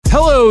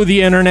Hello,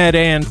 the internet,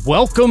 and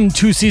welcome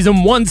to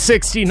season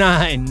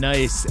 169.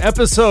 Nice.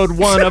 Episode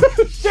 1 of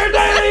Your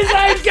Daily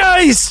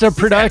Zeitgeist, a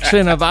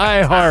production of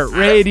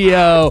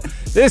iHeartRadio.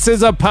 This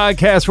is a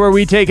podcast where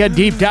we take a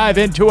deep dive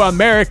into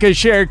America's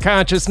shared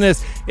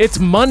consciousness. It's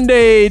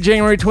Monday,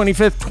 January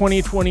 25th,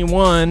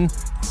 2021.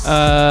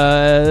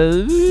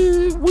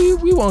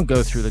 We won't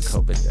go through the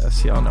COVID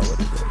deaths. Y'all know what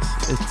it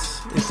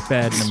is. It's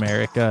bad in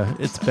America.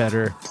 It's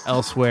better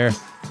elsewhere.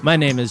 My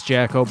name is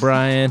Jack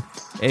O'Brien,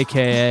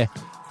 a.k.a.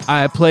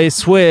 I play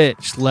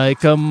Switch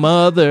like a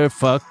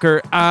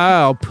motherfucker.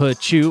 I'll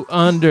put you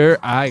under.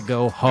 I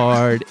go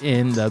hard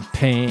in the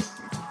paint.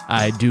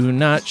 I do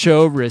not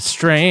show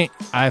restraint.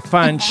 I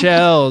find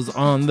shells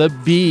on the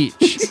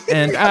beach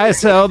and I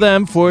sell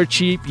them for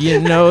cheap. You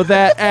know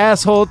that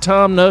asshole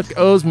Tom Nook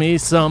owes me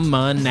some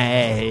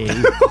money.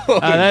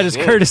 That is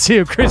courtesy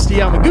of Christy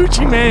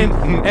Yamaguchi, man.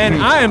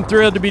 And I am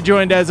thrilled to be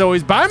joined, as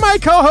always, by my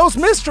co-host,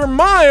 Mr.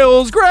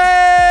 Miles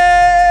Gray.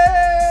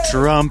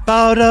 Trump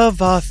out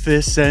of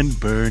office and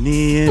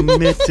Bernie in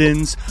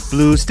mittens.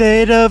 Blue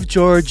state of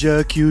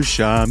Georgia, Q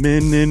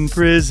shaman in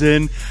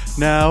prison.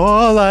 Now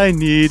all I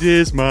need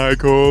is my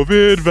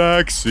COVID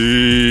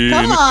vaccine.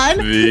 Come on.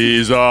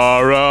 These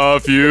are a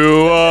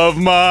few of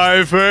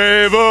my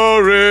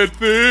favorite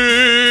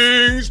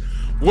things.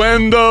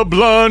 When the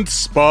blunt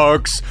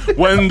sparks,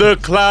 when the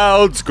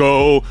clouds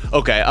go.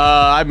 Okay,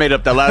 I made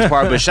up that last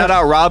part, but shout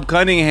out Rob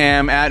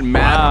Cunningham at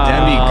Matt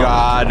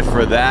Demigod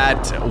for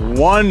that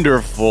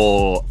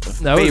wonderful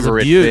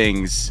favorite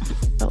things.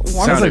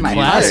 Sounds like a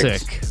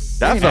classic.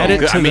 That felt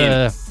good. I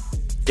mean,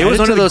 it was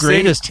one of those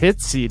greatest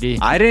hits CD.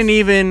 I didn't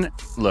even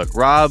look,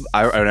 Rob.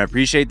 I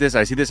appreciate this.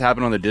 I see this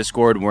happen on the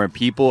Discord where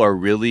people are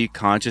really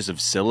conscious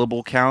of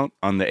syllable count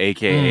on the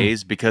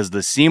AKAs because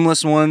the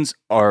seamless ones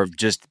are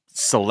just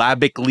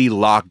syllabically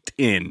locked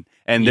in,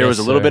 and there was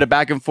a little bit of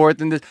back and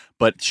forth in this.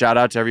 But shout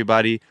out to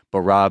everybody.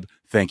 But Rob,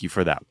 thank you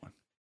for that one.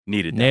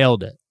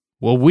 Nailed it.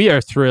 Well, we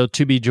are thrilled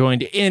to be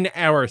joined in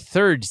our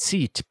third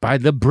seat by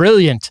the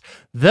brilliant,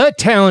 the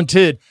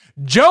talented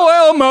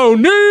Joel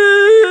Monique.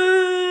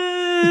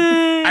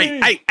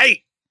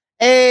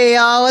 Hey,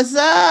 y'all, what's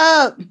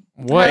up?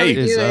 What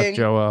is up,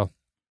 Joel?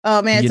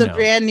 Oh, man, it's a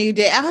brand new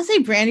day. I would say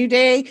brand new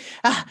day.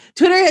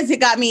 Twitter has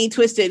got me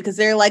twisted because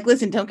they're like,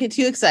 listen, don't get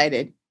too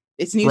excited.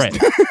 It's new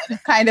stuff.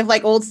 It's kind of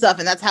like old stuff,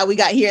 and that's how we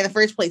got here in the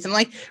first place. I'm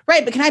like,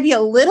 right, but can I be a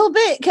little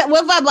bit?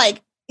 What if I'm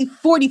like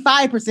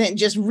 45%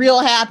 just real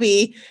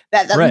happy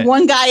that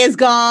one guy is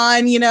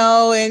gone, and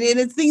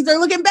it's, things are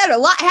looking better. A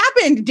lot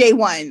happened day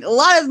one. A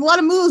lot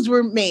of moves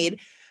were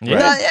made.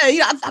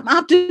 I'm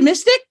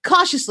optimistic,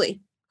 cautiously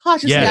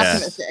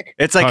optimistic.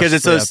 It's like, because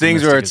it's those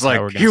things where it's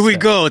like, here we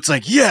go. It's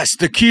like, yes,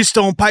 the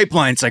Keystone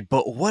Pipeline. It's like,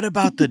 but what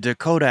about the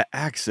Dakota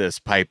Access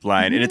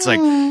Pipeline? And it's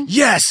like,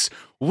 yes,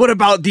 what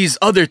about these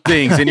other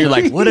things? And you're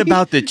like, what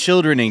about the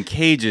children in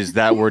cages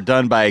that were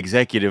done by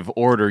executive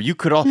order? You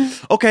could all,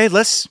 okay,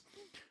 let's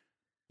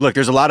look,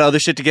 there's a lot of other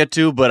shit to get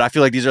to, but I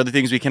feel like these are the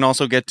things we can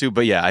also get to.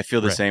 But yeah, I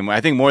feel the same way.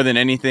 I think more than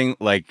anything,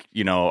 like,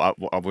 I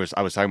was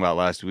talking about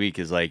last week,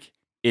 is like,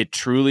 it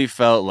truly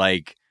felt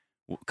like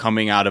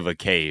coming out of a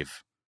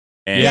cave.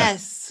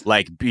 And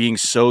like being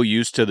so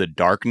used to the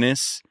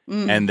darkness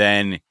and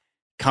then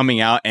coming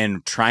out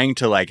and trying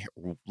to like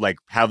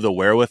have the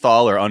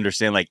wherewithal or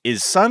understand, like,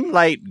 is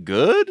sunlight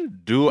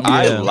good? Do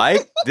I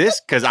like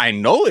this? Because I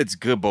know it's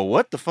good, but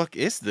what the fuck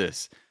is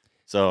this?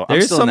 So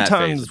there's I'm still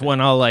sometimes when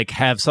I'll like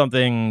have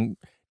something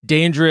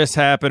dangerous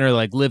happen or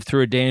like live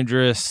through a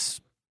dangerous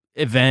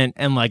event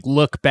and like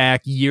look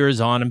back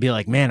years on and be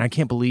like, man, I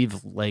can't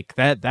believe like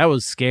that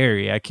was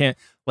scary.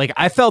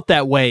 I felt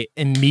that way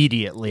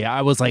immediately.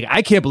 I was like,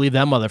 I can't believe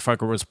that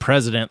motherfucker was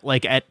president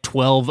like at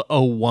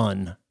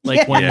 12:01.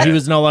 Like when he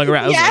was no longer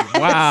around. I was like,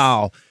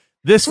 wow,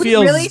 this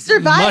feels really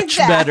much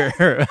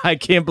better. I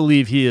can't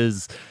believe he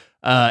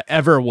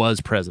ever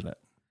was president.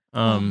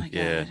 Oh my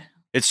God.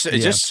 It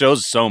just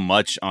shows so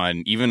much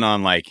even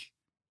on like,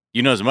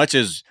 as much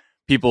as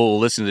people will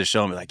listen to the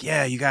show and be like,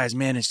 yeah, you guys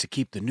managed to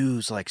keep the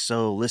news like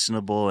so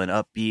listenable and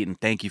upbeat, and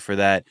thank you for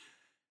that.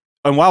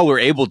 And while we're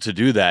able to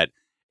do that,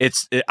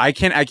 I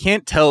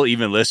can't tell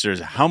even listeners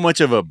how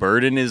much of a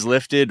burden is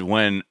lifted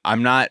when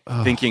I'm not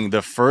thinking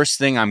the first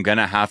thing I'm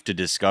gonna have to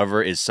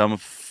discover is some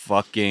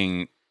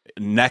fucking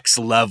next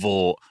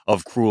level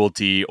of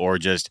cruelty or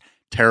just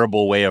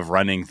terrible way of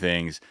running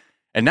things.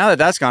 And now that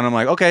that's gone, I'm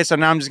like, okay, so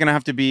now I'm just gonna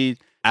have to be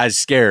as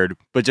scared,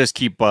 but just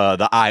keep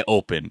the eye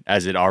open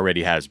as it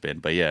already has been.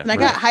 But yeah. And I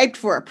got hyped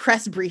for a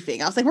press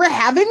briefing. I was like, we're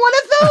having one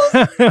of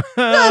those?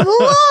 Good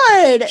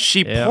Lord.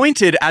 She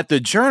pointed at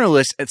the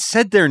journalist and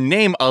said their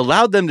name,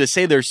 allowed them to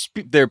say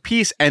their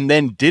piece, and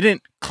then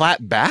didn't clap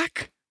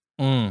back?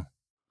 Huh.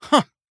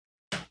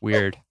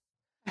 Weird.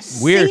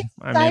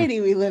 Society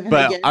we live in.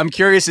 But I'm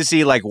curious to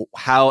see like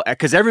how,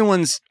 because I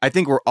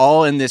think we're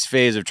all in this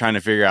phase of trying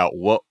to figure out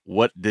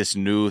what this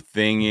new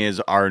thing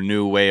is, our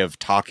new way of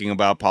talking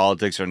about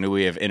politics, our new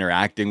way of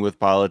interacting with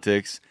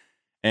politics.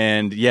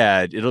 And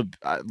yeah, it'll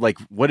like,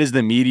 what does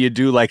the media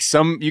do? Like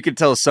you can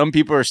tell some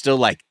people are still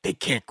like, they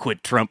can't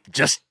quit Trump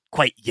just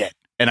quite yet.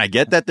 And I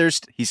get that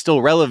he's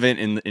still relevant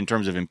in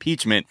terms of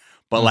impeachment,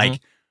 but like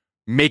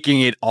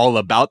making it all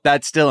about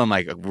that still, I'm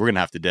like, we're going to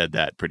have to dead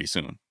that pretty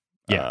soon.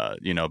 Yeah.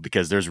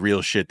 Because there's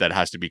real shit that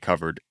has to be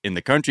covered in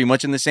the country,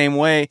 much in the same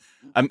way.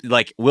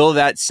 Like, will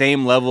that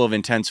same level of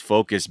intense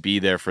focus be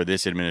there for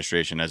this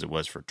administration as it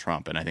was for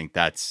Trump? And I think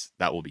that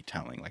will be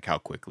telling, like how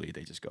quickly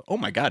they just go, oh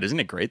my God, isn't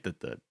it great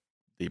that the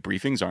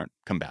briefings aren't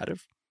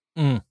combative?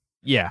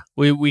 Yeah,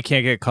 we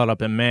can't get caught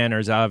up in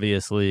manners,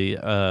 obviously,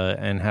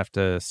 and have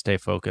to stay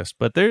focused.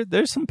 But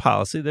there's some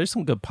policy. There's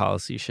some good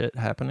policy shit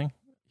happening.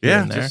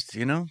 Yeah,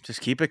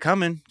 just keep it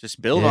coming.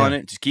 Just build on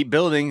it. Just keep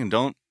building, and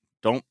don't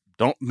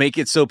make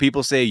it so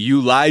people say you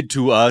lied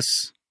to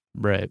us.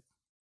 Right.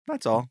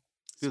 That's all.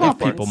 Give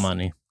people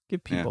money.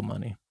 Give people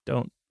money.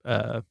 Don't.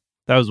 That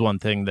was one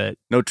thing that.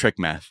 No trick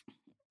math.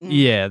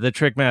 Yeah, the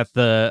trick math,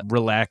 the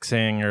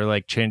relaxing or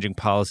like changing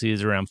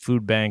policies around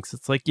food banks.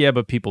 It's like, yeah,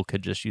 but people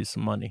could just use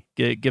some money.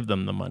 Give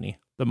them the money.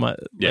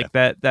 Like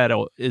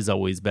that is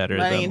always better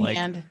money than like.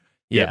 Hand.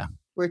 Yeah.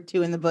 We're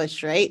two in the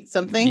bush, right?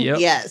 Something? Yep.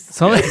 Yes.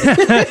 Boom.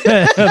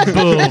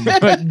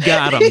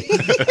 Got him.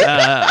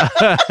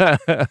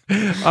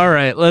 All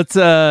right.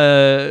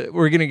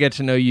 We're going to get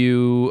to know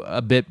you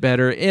a bit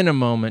better in a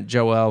moment,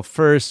 Joel.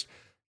 First,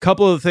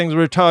 couple of things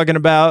we're talking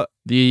about.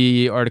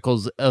 The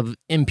articles of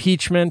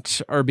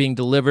impeachment are being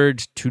delivered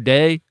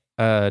today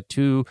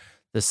to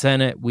the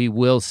Senate. We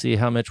will see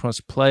how Mitch wants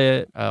to play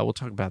it. We'll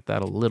talk about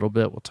that a little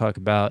bit. We'll talk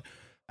about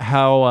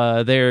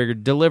how they're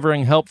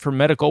delivering help for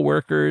medical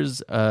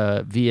workers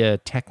via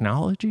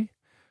technology.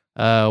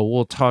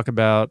 We'll talk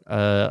about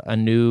a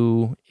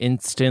new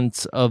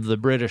instance of the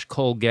British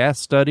coal gas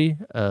study,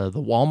 the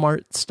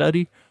Walmart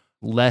study,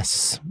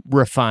 less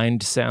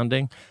refined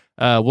sounding.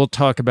 We'll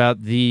talk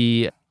about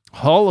the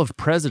Hall of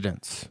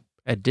Presidents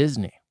at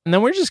Disney. And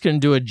then we're just going to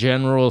do a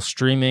general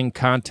streaming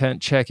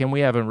content check-in. We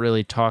haven't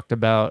really talked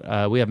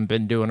about, we haven't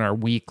been doing our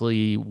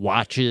weekly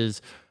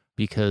watches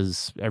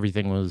because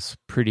everything was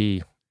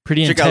pretty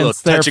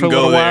intense there for a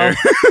little while.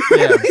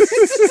 Yeah.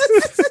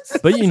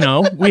 But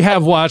we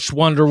have watched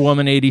Wonder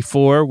Woman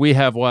 84. We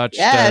have watched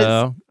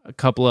a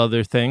couple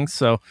other things.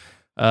 So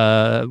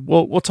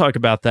we'll talk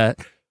about that.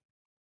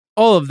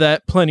 All of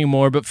that, plenty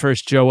more. But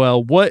first,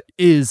 Joel, what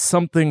is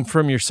something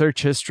from your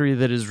search history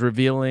that is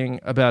revealing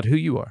about who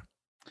you are?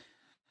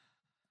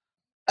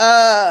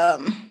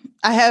 I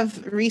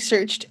have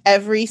researched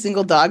every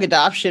single dog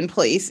adoption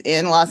place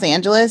in Los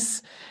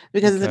Angeles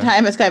because at the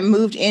time it's kind of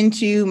moved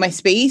into my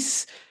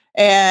space.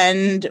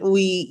 And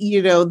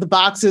we, the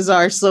boxes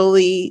are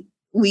slowly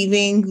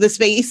leaving the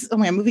space. Oh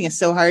my, moving is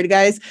so hard,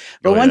 guys.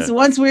 But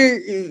once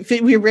we're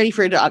ready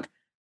for a dog.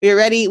 We're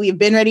ready. We've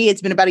been ready.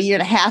 It's been about 1.5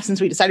 years since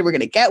we decided we're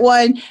going to get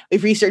one.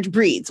 We've researched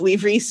breeds.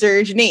 We've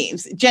researched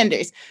names,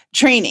 genders,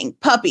 training,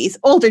 puppies,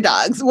 older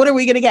dogs. What are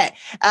we going to get?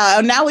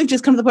 Now we've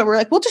just come to the point where we're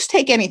like, we'll just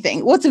take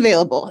anything. What's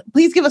available?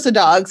 Please give us a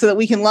dog so that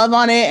we can love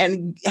on it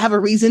and have a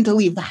reason to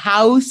leave the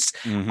house.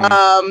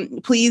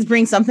 Please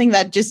bring something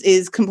that just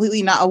is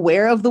completely not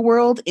aware of the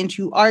world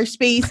into our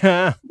space.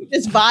 We're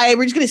just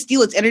going to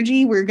steal its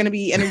energy. We're going to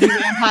be energy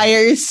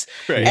vampires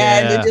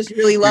and just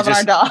really loving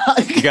our dog.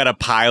 You got a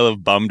pile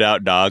of bummed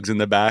out dogs in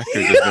the back.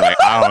 Or just like,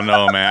 I don't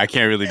know, man. I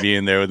can't really be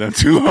in there with them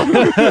too long.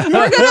 We're gonna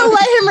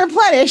let him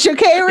replenish,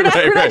 okay? We're not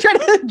trying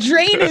to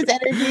drain his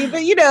energy,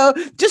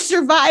 but just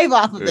survive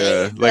off of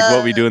it. Like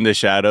what we do in the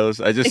shadows.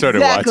 I just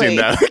started watching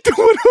that.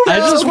 I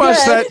just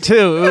watched that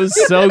too. It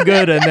was so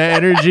good, and the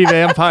energy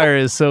vampire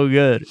is so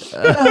good.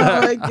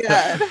 Oh my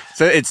God.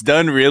 So it's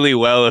done really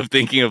well of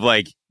thinking of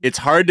like, it's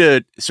hard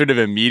to sort of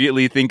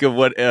immediately think of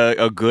what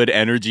a good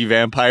energy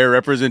vampire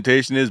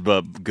representation is,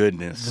 but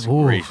goodness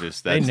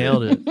gracious, they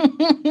nailed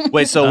it.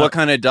 Wait, so what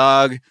kind of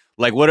dog?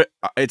 Like,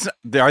 is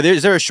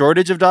there a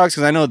shortage of dogs?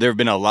 Because I know there have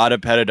been a lot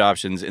of pet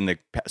adoptions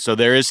so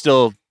there is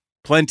still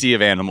plenty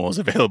of animals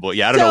available.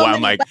 Yeah, I don't know why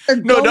I'm like,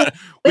 no,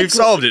 we've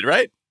solved it,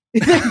 right?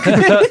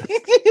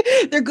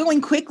 They're going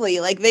quickly.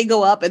 Like they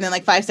go up and then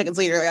like 5 seconds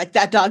later, like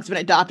that dog's been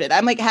adopted.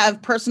 I'm like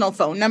have personal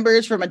phone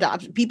numbers from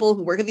people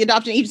who work at the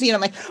adoption agency. And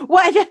I'm like,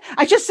 what?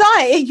 I just saw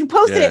it. You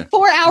posted it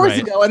 4 hours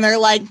ago. And they're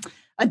like,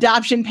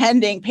 adoption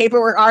pending,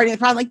 paperwork already in the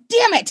problem. Like,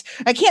 damn it.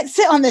 I can't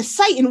sit on this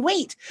site and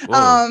wait.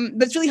 But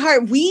it's really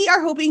hard. We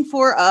are hoping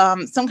for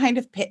some kind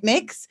of pit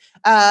mix.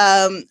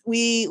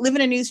 We live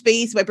in a new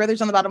space. My brother's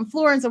on the bottom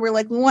floor. And so we're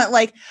like, we want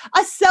like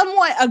a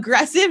somewhat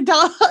aggressive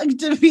dog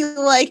to be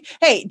like,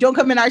 hey, don't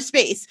come in our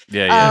space.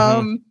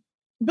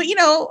 But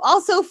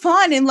also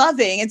fun and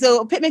loving. And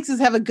so pit mixes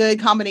have a good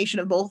combination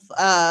of both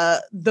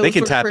those. They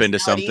can tap into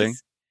something.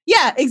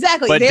 Yeah,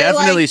 exactly. But they're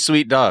definitely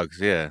sweet dogs.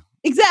 Yeah.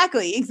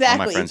 Exactly. All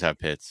my friends have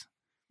pits.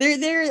 They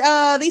used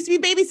to be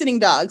babysitting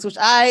dogs, which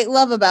I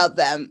love about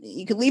them.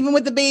 You can leave them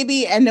with the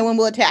baby and no one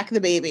will attack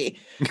the baby.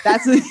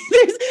 That's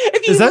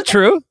is that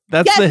true?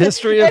 That's the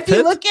history of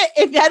pits?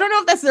 I don't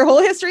know if that's their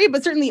whole history,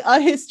 but certainly a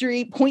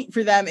history point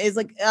for them is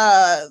like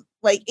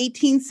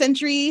 18th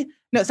century.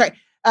 No, sorry.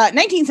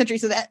 19th century,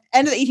 so the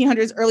end of the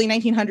 1800s, early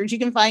 1900s, you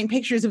can find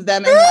pictures of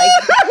them in like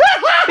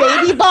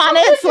baby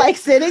bonnets, like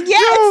sitting. Yeah,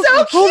 it's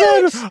so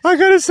cute. Hold on. I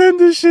gotta send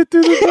this shit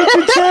through the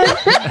fucking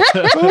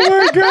chat. Oh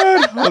my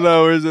god. Hold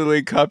on, where's the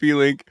link? Copy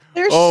link.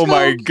 Oh so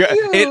my god.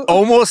 Cute. It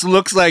almost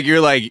looks like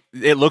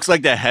it looks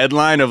like the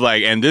headline of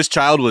like, and this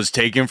child was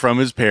taken from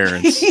his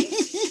parents.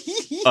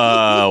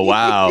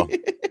 Wow.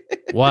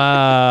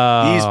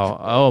 Wow.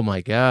 Oh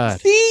my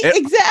god. See,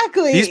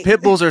 exactly. These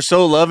pit bulls are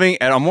so loving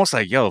and almost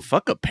like, yo,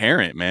 fuck a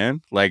parent,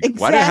 man. Like,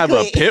 why do I have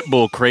a pit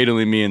bull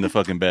cradling me in the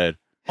fucking bed?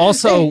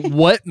 Also,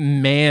 what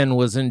man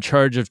was in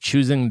charge of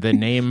choosing the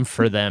name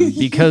for them?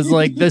 Because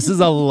like this is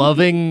a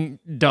loving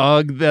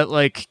dog that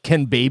like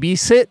can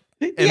babysit.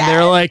 And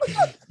they're like,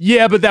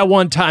 yeah, but that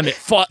one time it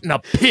fought in a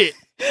pit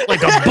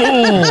like a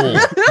bull.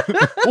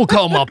 We'll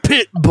call him a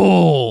pit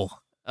bull.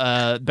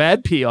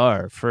 Bad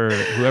PR for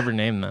whoever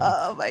named them.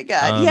 Oh my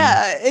god.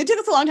 Yeah, it took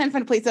us a long time to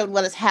find a place that would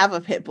let us have a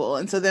pit bull,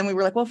 and so then we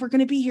were like, well, if we're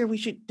gonna be here, we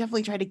should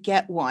definitely try to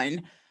get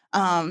one.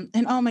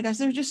 And oh my gosh,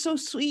 they're just so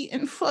sweet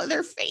and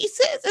their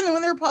faces, and then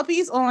when they're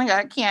puppies, oh my god,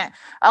 I can't,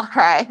 I'll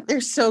cry. They're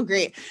so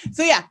great.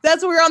 So yeah,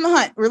 that's what we're on the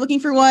hunt. We're looking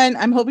for one.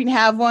 I'm hoping to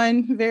have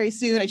one very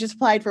soon. I just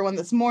applied for one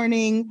this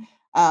morning.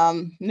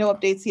 No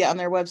updates yet on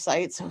their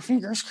website, so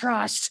fingers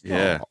crossed.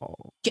 Yeah,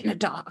 getting a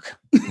dog.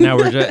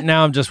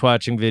 now I'm just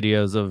watching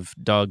videos of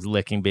dogs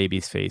licking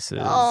babies' faces.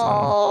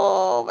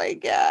 Oh my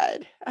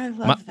god, I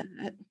love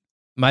that.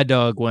 My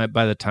dog went,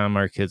 by the time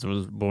our kids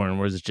was born,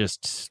 was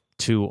just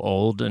too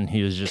old, and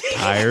he was just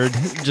tired,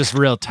 just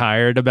real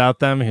tired about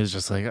them. He was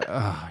just like,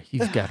 oh,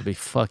 you've got to be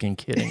fucking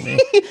kidding me.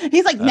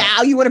 He's like,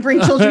 now you want to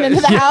bring children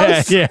into the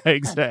house? Yeah,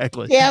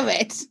 exactly. Damn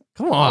it.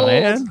 Come on,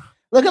 man.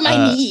 Look at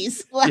my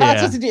knees. How am I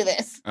supposed to do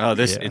this? Oh,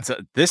 this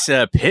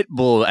pit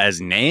bull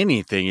as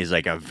nanny thing is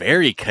like a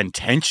very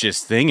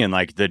contentious thing in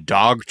like the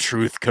dog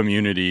truth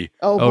community.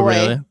 Oh boy.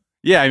 Really?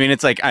 Yeah, I mean,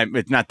 it's like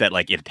it's not that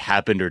like it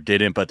happened or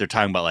didn't, but they're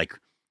talking about like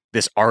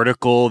this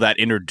article that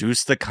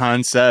introduced the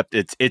concept.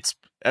 It's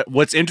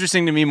what's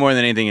interesting to me more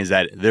than anything is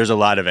that there's a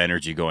lot of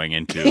energy going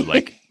into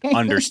like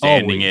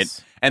understanding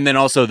it, and then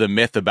also the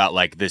myth about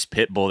like this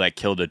pit bull that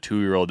killed a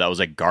 2-year-old that was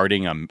like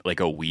guarding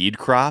a weed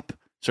crop.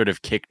 Sort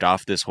of kicked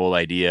off this whole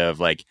idea of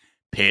like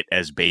Pitt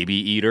as baby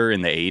eater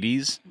in the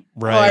 80s.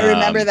 Right. Oh, I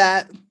remember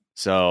that.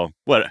 So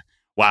what?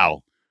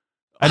 Wow.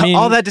 I mean,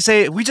 all that to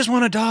say, we just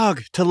want a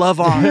dog to love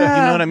on. You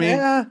know what I mean?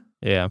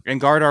 Yeah.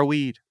 And guard our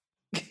weed.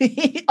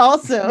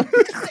 Also, if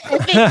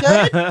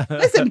it's good,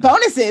 listen,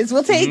 bonuses,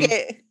 we'll take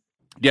it.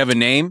 Do you have a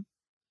name?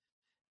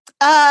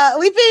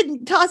 We've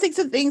been tossing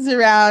some things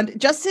around.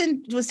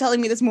 Justin was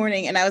telling me this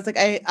morning, and I was like,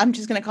 I'm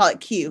just going to call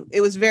it Q.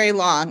 It was very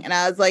long. And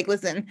I was like,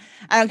 listen,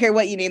 I don't care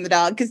what you name the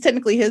dog, because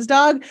technically his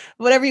dog,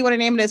 whatever you want to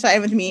name it is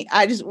fine with me.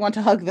 I just want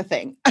to hug the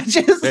thing.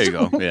 There you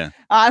go. Yeah.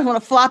 I want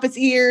to flop its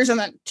ears and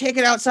then take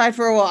it outside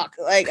for a walk.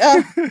 Like,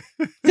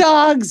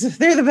 dogs,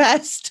 they're the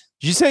best.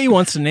 Did you say he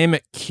wants to name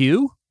it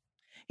Q?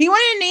 He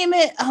wanted to name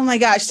it, oh my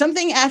gosh,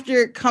 something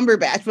after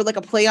Cumberbatch, with like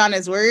a play on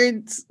his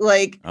words.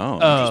 Like,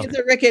 it's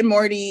a Rick and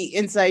Morty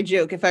inside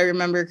joke, if I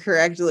remember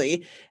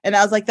correctly. And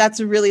I was like, that's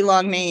a really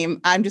long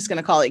name. I'm just going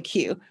to call it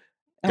Q.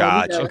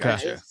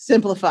 Gotcha.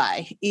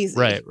 Simplify. Easy.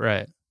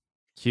 Right.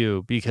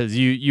 Q, because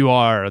you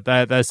are,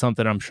 that's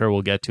something I'm sure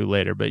we'll get to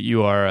later, but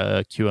you are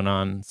a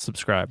QAnon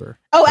subscriber.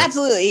 Oh,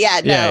 absolutely.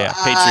 Yeah.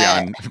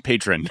 Patreon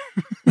patron.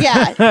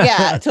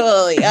 Yeah,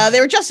 totally.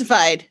 They were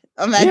justified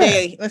on that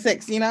day, the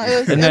 6th, you know, it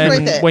was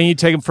worth it. When you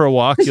take him for a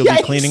walk, you'll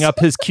be cleaning up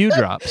his Q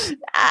drops. Okay,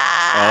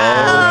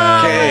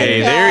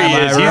 there he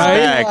is. He's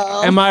back.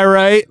 Am I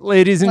right,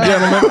 ladies and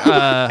gentlemen?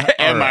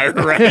 Am I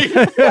right?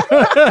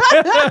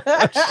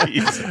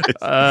 Jesus.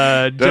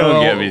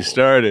 Don't get me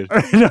started.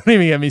 Don't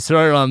even get me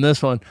started on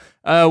this one.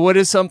 What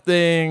is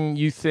something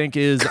you think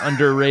is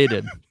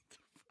underrated?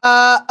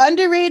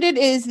 Underrated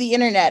is the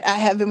internet. I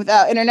have been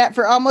without internet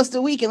for almost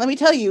a week, and let me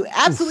tell you,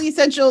 absolutely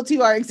essential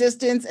to our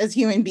existence as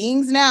human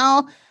beings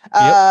now.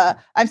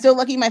 I'm so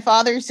lucky my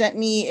father sent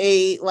me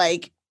a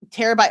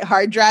terabyte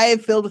hard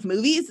drive filled with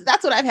movies.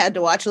 That's what I've had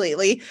to watch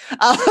lately.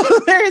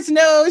 There is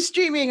no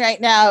streaming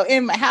right now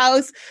in my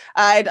house.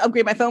 I'd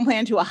upgrade my phone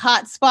plan to a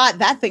hotspot.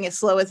 That thing is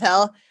slow as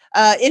hell.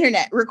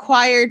 Internet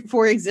required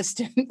for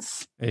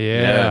existence.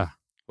 Yeah.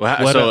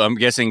 Well, so I'm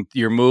guessing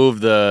your move,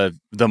 the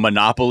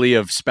monopoly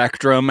of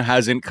Spectrum,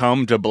 hasn't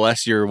come to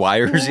bless your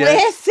wires yet?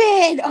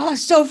 Listen,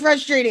 so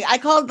frustrating. I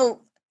called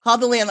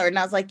the landlord and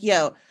I was like,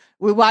 yo,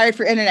 we're wired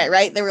for internet,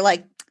 right? They were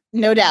like,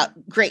 no doubt.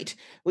 Great.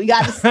 We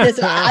got this.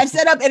 I've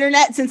set up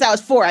internet since I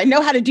was 4. I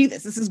know how to do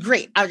this. This is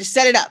great. I'll just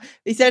set it up.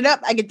 They set it up.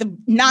 I get the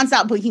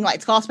nonstop blinking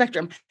lights. Call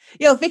Spectrum.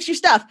 Yo, fix your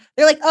stuff.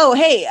 They're like, oh,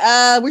 hey,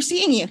 we're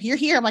seeing you. You're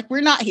here. I'm like,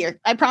 we're not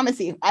here. I promise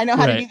you. I know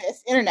how to do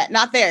this. Internet,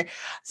 not there.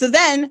 So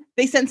then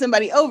they send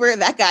somebody over.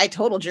 That guy,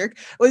 total jerk,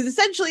 was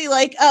essentially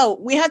like, oh,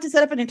 we have to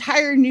set up an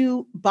entire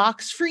new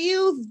box for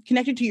you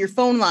connected to your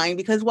phone line,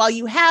 because while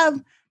you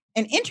have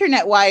an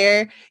internet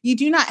wire, you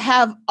do not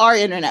have our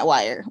internet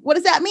wire. What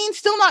does that mean?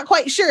 Still not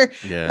quite sure.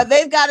 Yeah.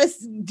 They've got us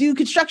do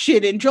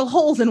construction and drill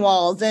holes in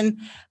walls and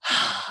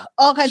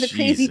all kinds of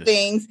crazy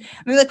things. And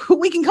they're like,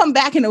 we can come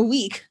back in a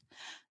week.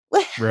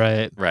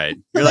 Right.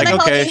 You're like,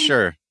 okay,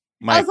 sure.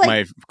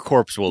 My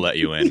corpse will let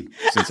you in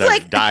since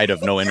I've died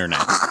of no internet.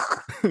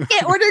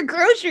 Can't order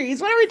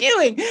groceries. What are we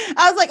doing?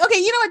 I was like, okay,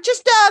 you know what?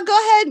 Just go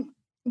ahead,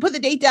 put the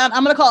date down.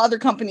 I'm gonna call other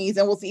companies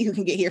and we'll see who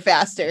can get here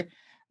faster.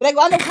 But I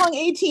wound up calling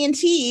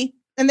AT&T,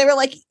 and they were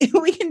like,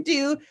 we can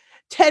do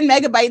 10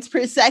 megabytes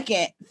per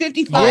second,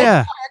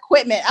 55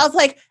 equipment. I was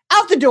like,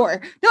 out the door.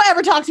 Don't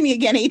ever talk to me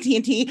again,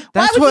 AT&T.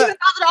 Why would you even bother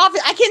to offer?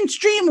 I can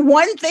stream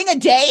one thing a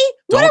day?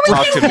 Don't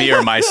talk to me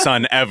or my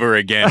son ever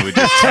again with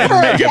just 10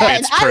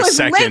 megabits per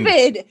second.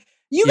 Livid.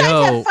 You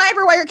guys have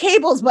fiber wire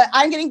cables, but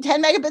I'm getting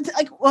 10 megabits.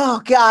 Like,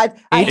 oh God.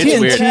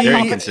 It's weird.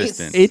 Very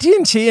inconsistent.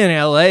 AT&T in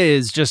LA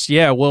is just,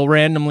 we'll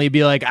randomly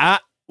be like,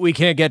 we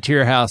can't get to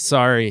your house.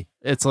 Sorry.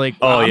 It's like,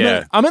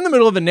 I'm in the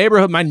middle of a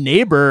neighborhood. My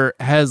neighbor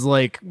has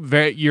like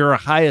your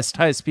highest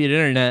high-speed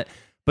internet,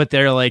 but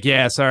they're like,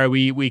 sorry,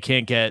 we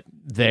can't get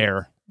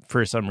there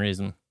for some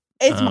reason.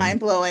 It's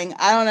mind-blowing.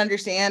 I don't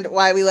understand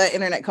why we let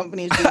internet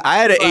companies do I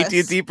had an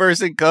AT&T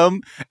person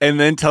come and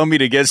then tell me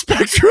to get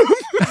Spectrum.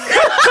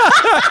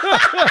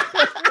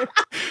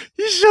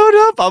 He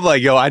showed up. I'm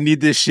like, yo, I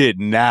need this shit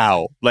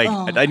now. Like,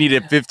 I need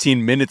it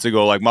 15 minutes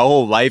ago. Like, my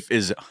whole life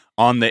is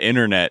on the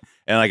internet,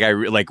 and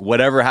like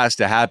whatever has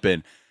to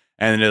happen.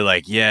 And they're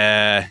like,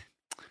 I'm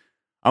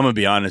gonna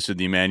be honest with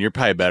you, man. You're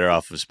probably better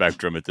off with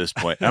Spectrum at this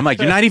point. And I'm like,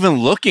 you're not even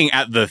looking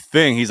at the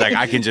thing. He's like,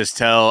 I can just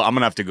tell. I'm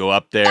gonna have to go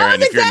up there,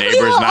 and if your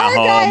neighbor's not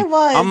home,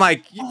 I'm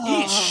like,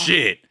 eat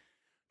shit.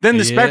 Then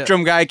the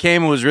Spectrum guy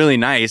came and was really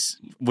nice,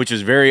 which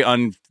is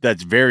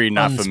that's very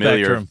not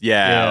familiar.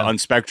 On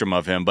Spectrum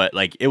of him. But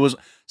like, it was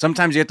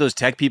sometimes you get those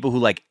tech people who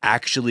like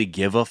actually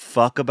give a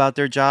fuck about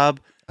their job.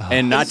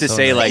 And not to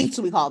say like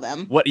we call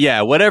them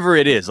whatever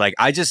it is. Like,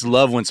 I just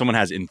love when someone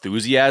has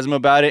enthusiasm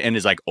about it and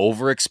is like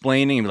over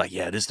explaining and be like,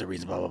 this is the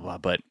reason, blah blah blah.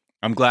 But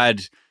I'm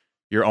glad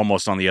you're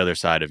almost on the other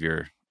side of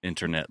your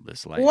internet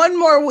list. Like, one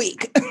more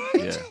week.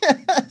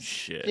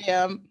 Shit.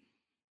 Damn.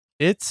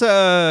 It's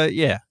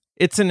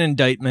it's an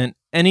indictment.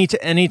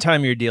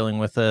 Anytime you're dealing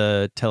with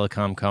a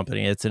telecom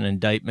company, it's an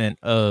indictment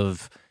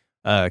of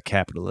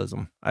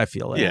capitalism. I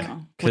feel like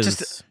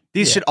because.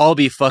 These should all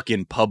be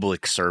fucking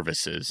public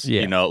services,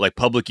 like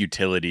public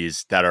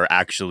utilities that are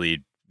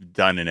actually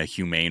done in a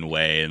humane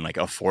way and like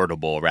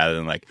affordable rather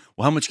than like,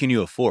 well, how much can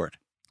you afford?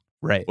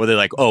 Right. Or they're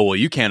like, oh, well,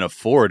 you can't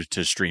afford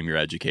to stream your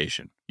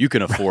education. You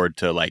can afford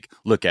to like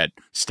look at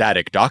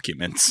static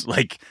documents.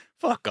 Like,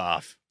 fuck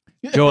off.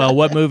 Joel,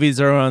 what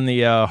movies are on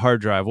the hard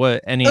drive?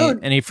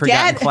 Any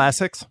forgotten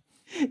classics?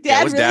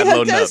 Dad really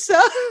hooked us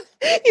up.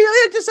 He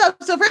really hooked us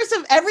up. So first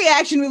of every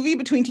action movie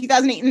between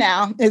 2008 and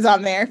now is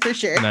on there for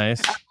sure.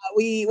 Nice.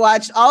 We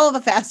watched all of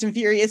the Fast and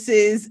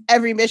Furiouses,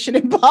 every Mission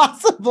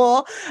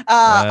Impossible,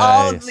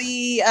 all of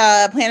the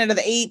Planet of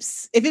the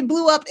Apes. If it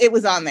blew up, it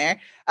was on there.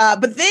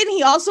 But then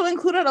he also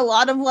included a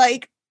lot of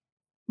like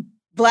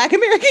Black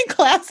American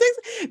classics.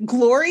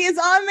 Glory is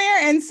on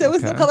there, and so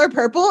is The Color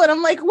Purple. And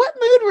I'm like, what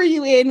mood were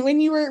you in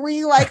when you were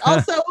you like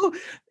also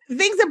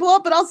things that blow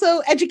up, but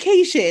also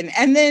education?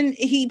 And then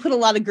he put a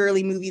lot of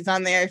girly movies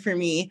on there for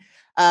me,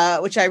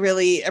 which I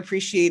really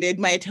appreciated.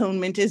 My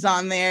Atonement is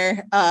on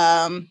there.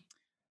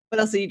 What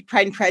else?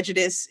 Pride and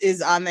Prejudice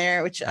is on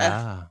there, which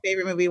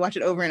favorite movie. Watch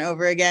it over and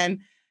over again.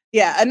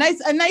 Yeah, a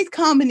nice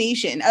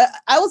combination.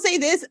 I will say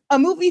this: a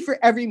movie for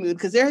every mood,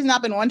 because there has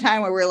not been one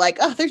time where we're like,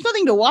 oh, there's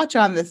nothing to watch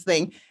on this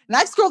thing. And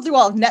I've scrolled through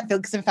all of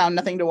Netflix and found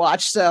nothing to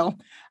watch, so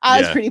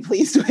I was pretty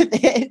pleased with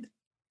it.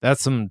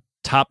 That's some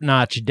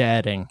top-notch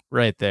dadding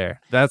right there.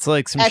 That's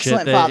like some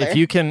Excellent shit that father.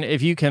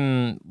 if you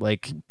can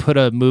like put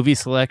a movie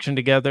selection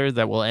together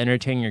that will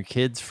entertain your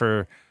kids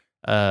for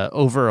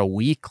over a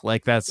week,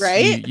 like that's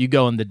right. You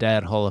go in the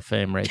Dad Hall of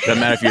Fame, right? Doesn't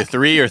matter if you're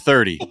 3 or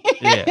 30.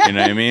 Yeah, you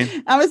know what I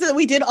mean.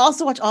 We did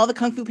also watch all the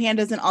Kung Fu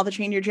Pandas and all the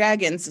Train Your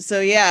Dragons.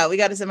 So yeah, we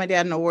got to send my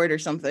dad an award or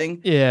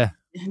something. Yeah,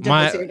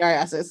 Definitely saved our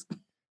asses.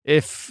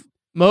 If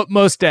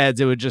most dads,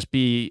 it would just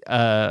be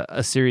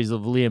a series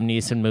of Liam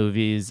Neeson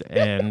movies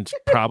and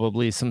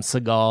probably some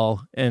Seagal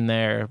in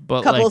there,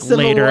 but couple like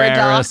later War era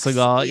docs.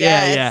 Seagal.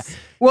 Yes. Yeah.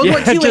 World War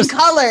II just, in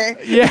color.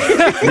 Yeah.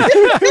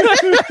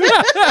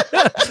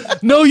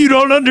 No, you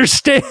don't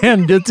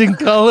understand. It's in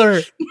color.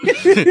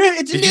 It's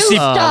Did new you see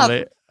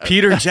stuff.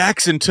 Peter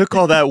Jackson took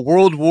all that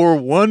World War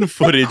I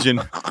footage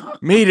and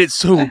made it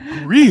so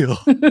real.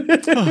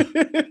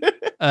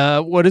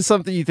 What is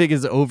something you think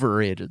is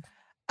overrated?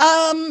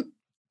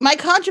 My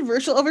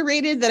controversial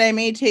overrated that I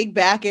may take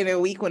back in a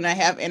week when I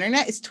have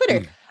internet is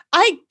Twitter.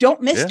 I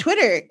don't miss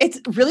Twitter. It's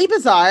really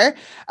bizarre.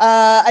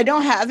 I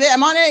don't have it.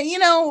 I'm on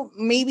it,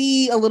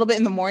 maybe a little bit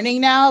in the morning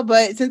now,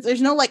 but since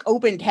there's no like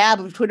open tab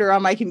of Twitter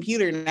on my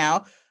computer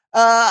now,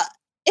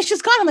 it's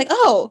just gone. I'm like,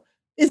 oh,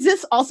 is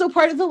this also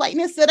part of the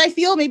lightness that I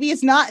feel? Maybe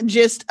it's not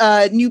just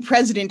new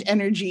president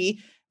energy.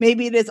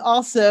 Maybe it is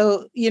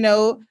also,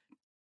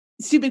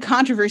 stupid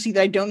controversy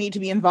that I don't need to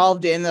be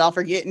involved in that I'll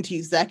forget in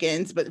 2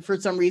 seconds, but for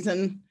some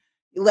reason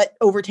let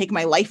overtake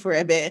my life for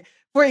a bit.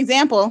 For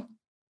example,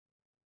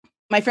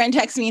 my friend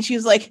texted me and she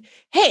was like,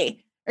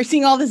 hey, are you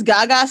seeing all this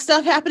Gaga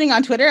stuff happening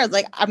on Twitter? I was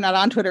like, I'm not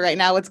on Twitter right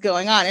now. What's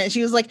going on? And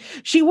she was like,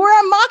 she wore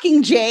a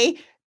Mockingjay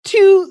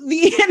to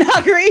the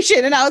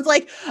inauguration. And I was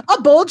like,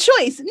 a bold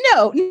choice.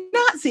 No,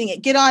 not seeing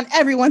it. Get on.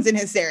 Everyone's in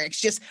hysterics,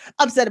 just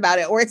upset about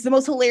it. Or it's the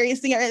most hilarious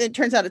thing. And it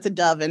turns out it's a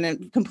dove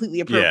and completely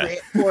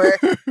appropriate for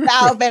the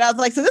outfit. I was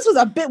like, so this was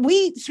a bit,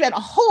 we spent a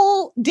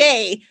whole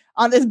day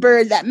on this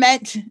bird that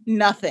meant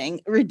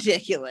nothing.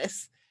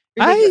 Ridiculous.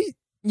 I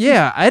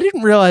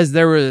didn't realize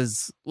there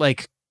was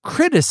like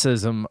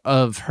criticism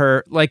of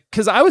her, like,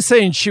 because I was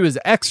saying she was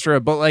extra,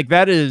 but like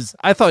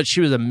I thought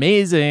she was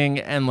amazing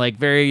and like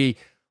very,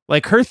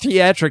 like her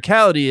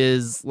theatricality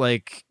is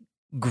like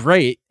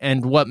great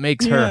and what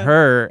makes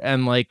her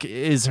and like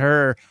is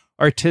her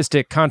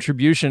artistic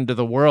contribution to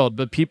the world.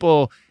 But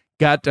people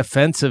got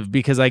defensive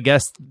because I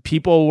guess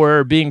people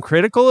were being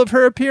critical of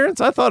her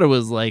appearance. I thought it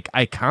was like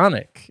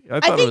iconic. I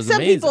think some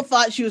people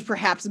thought she was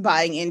perhaps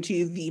buying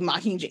into the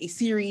Mockingjay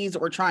series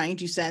or trying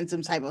to send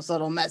some type of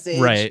subtle message.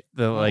 Right.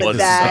 The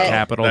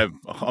capital.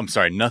 I'm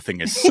sorry,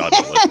 nothing is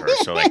subtle with her.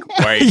 So like,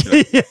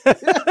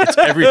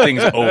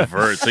 everything's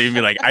overt. So you'd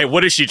be like,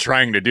 what is she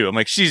trying to do? I'm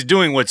like, she's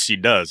doing what she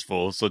does,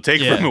 fool. So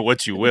take from it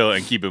what you will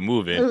and keep it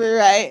moving.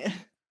 Right.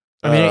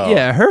 I mean,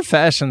 her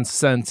fashion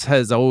sense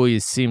has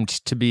always seemed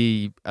to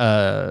be,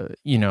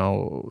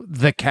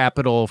 the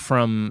capital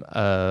from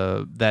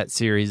that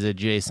series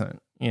adjacent,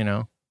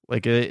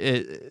 like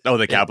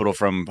the capital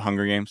from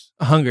Hunger Games?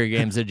 Hunger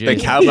Games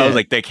adjacent. I was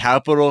like, the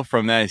capital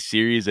from that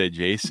series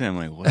adjacent? I'm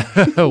like,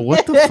 what?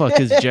 What the fuck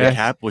is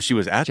Jack? She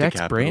was at Jack's the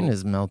capital. brain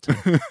is melting.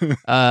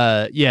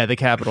 The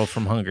capital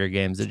from Hunger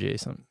Games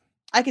adjacent.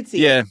 I could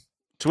see it.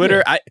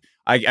 Twitter,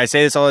 I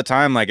say this all the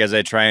time, like as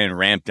I try and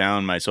ramp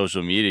down my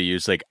social media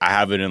use, like I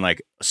have it in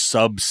like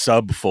sub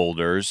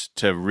folders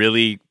to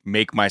really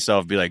make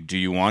myself be like, do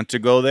you want to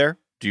go there?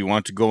 Do you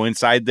want to go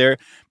inside there?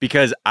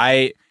 Because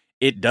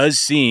it does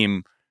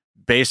seem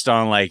based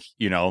on like,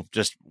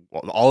 just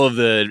all of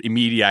the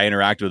media I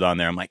interact with on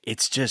there, I'm like,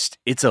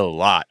 it's a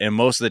lot. And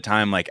most of the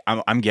time, like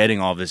I'm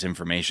getting all this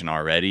information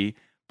already,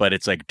 but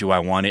it's like, do I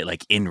want it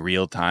like in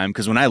real time?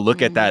 Because when I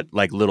look at that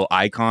like little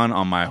icon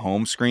on my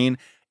home screen,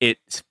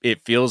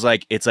 it feels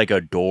like it's like a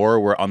door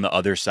where on the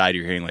other side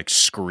you're hearing like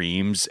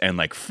screams and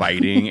like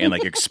fighting and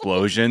like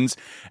explosions.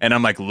 And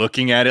I'm like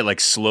looking at it, like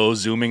slow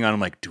zooming on. I'm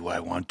like, do I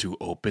want to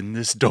open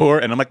this door?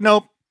 And I'm like,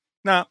 nope.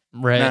 No.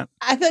 Right. Nah.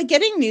 I feel like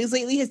getting news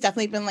lately has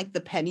definitely been like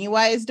the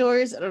Pennywise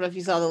doors. I don't know if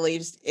you saw the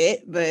latest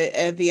but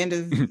at the end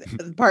of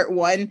part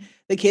 1,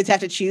 the kids have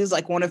to choose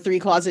like one of 3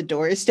 closet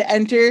doors to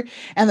enter,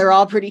 and they're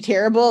all pretty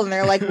terrible. And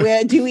they're like,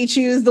 do we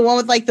choose the one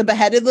with like the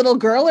beheaded little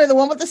girl or the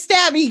one with the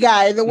stabby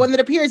guy? The one that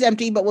appears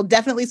empty but will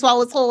definitely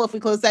swallow its whole if we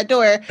close that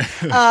door.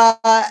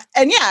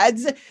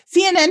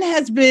 CNN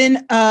has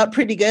been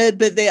pretty good,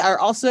 but they are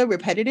also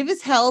repetitive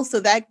as hell. So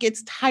that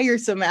gets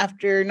tiresome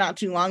after not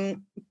too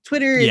long.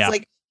 Twitter is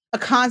like a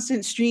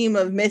constant stream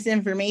of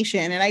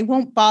misinformation, and I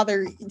won't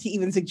bother to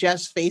even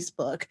suggest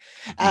Facebook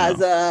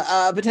as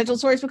a potential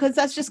source because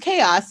that's just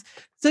chaos.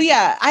 So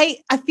I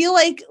feel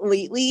like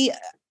lately,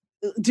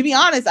 to be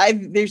honest,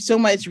 there's so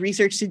much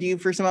research to do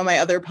for some of my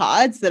other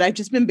pods that I've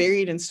just been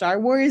buried in Star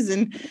Wars,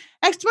 and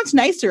it's much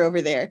nicer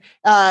over there,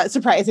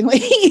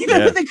 surprisingly,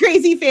 even with the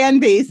crazy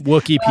fan base.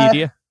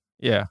 Wikipedia,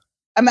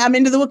 I'm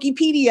into the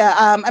Wikipedia.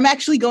 I'm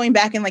actually going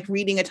back and like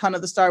reading a ton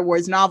of the Star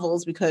Wars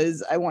novels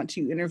because I want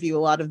to interview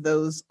a lot of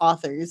those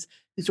authors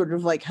who sort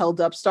of like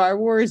held up Star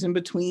Wars in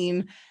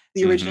between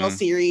the original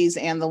series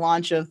and the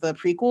launch of the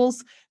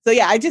prequels. So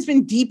I've just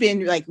been deep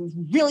in like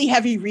really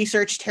heavy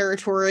research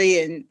territory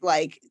and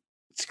like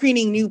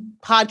screening new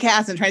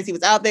podcasts and trying to see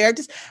what's out there.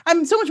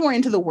 I'm so much more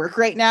into the work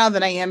right now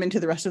than I am into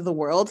the rest of the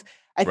world.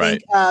 I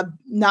think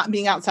not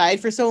being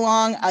outside for so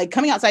long,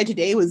 coming outside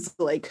today was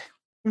like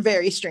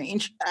very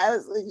strange. I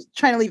was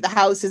trying to leave the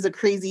house is a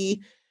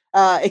crazy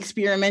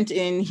experiment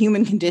in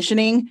human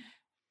conditioning.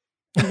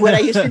 What I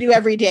used to do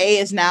every day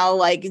is now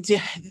like,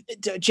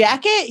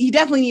 jacket? You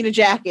definitely need a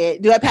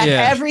jacket. Do I pack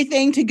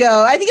everything to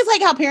go? I think it's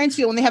like how parents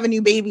feel when they have a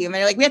new baby and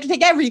they're like, we have to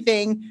take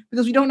everything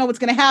because we don't know what's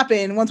going to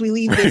happen once we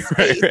leave this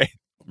space.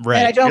 Right.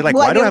 And I don't. You're like,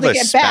 why do I have a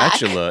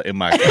spatula in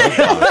my car?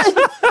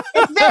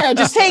 It's there.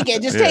 Just take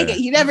it. Take it.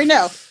 You never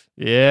know.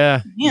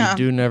 Yeah. You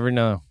do never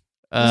know.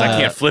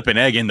 I can't flip an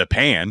egg in the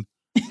pan.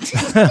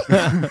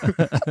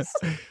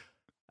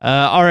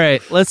 All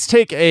right, let's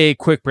take a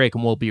quick break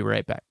and we'll be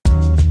right back.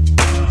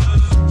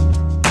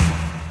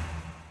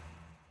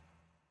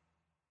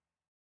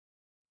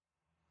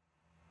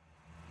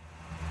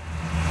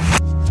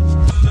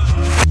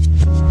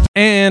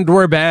 And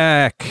we're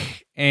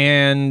back,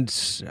 and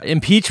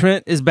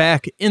impeachment is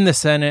back in the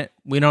Senate.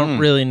 We don't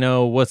really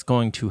know what's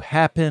going to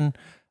happen.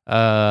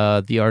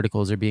 The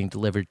articles are being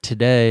delivered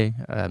today.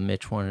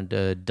 Mitch wanted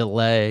to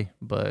delay,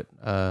 but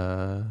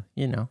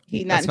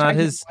it's not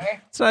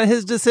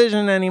his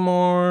decision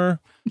anymore.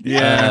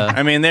 Yeah,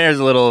 I mean, there's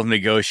a little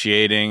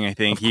negotiating. I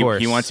think he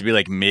wants to be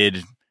like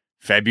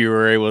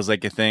mid-February was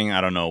like a thing. I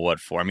don't know what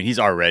for. I mean, he's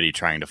already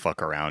trying to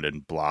fuck around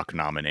and block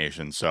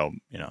nominations. So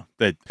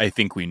that I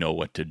think we know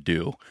what to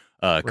do.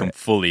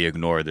 Fully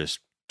ignore this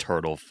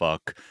turtle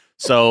fuck.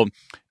 So,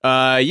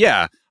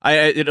 yeah,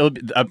 it'll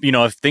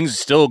if things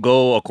still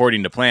go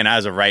according to plan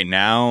as of right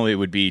now, it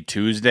would be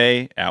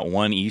Tuesday at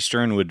 1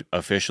 Eastern would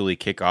officially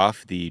kick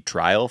off the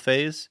trial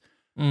phase.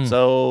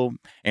 So,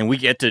 and we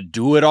get to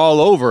do it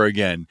all over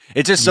again.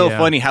 It's just so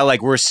funny how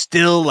like we're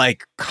still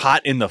like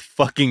caught in the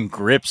fucking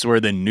grips where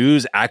the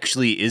news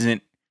actually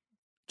isn't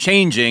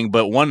changing,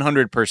 but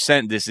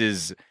 100% this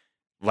is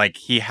like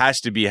he has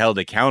to be held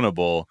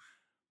accountable.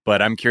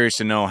 But I'm curious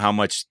to know how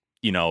much,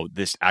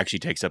 this actually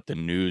takes up the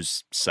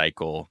news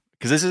cycle.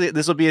 Because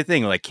this will be a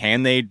thing. Like,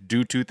 can they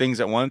do two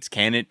things at once?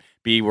 Can it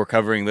be we're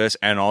covering this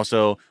and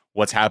also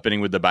what's happening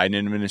with the Biden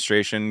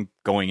administration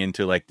going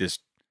into like this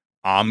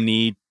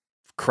omni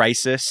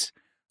crisis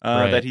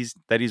that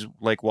he's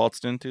like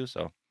waltzed into?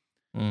 So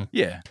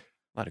yeah,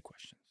 a lot of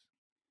questions.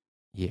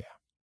 Yeah.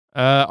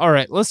 All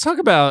right, let's talk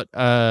about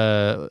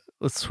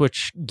let's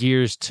switch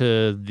gears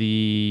to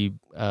the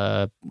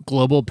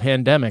global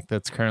pandemic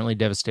that's currently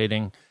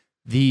devastating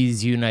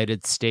these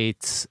United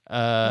States,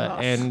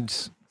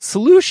 and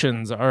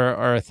solutions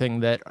are a thing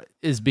that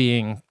is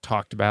being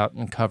talked about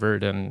and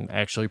covered and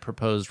actually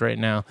proposed right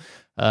now.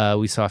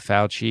 We saw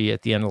Fauci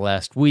at the end of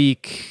last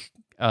week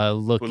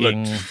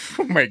looking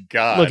oh my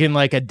god, looking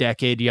like a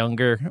decade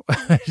younger.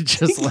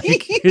 just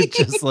like he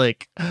was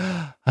like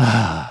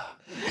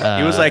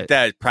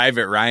that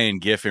Private Ryan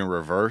gif in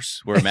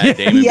reverse where Matt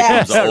Damon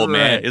becomes the old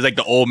man. It's like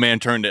the old man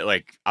turned it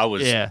like I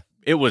was. Yeah.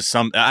 It was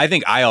I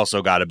think I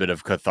also got a bit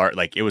of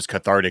like it was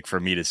cathartic for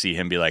me to see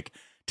him be like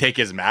take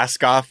his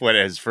mask off when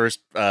at his first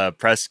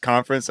press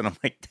conference, and I'm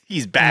like,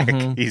 he's back.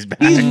 He's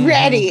back. He's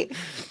ready.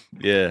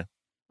 Yeah.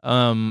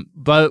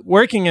 But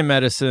working in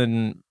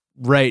medicine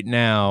right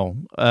now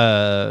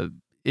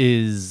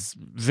is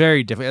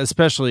very difficult,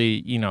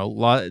 especially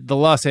the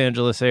Los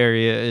Angeles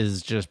area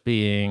is just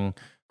being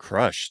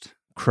crushed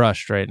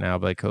right now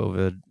by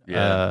COVID.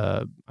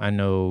 Yeah. I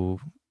know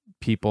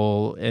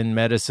people in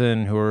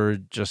medicine who are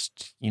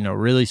just,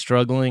 really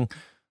struggling.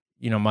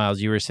 Miles,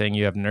 you were saying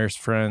you have nurse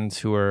friends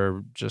who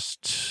are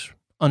just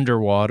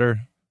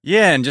underwater.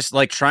 Yeah, and just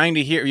like trying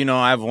to hear,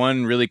 I have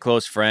one really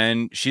close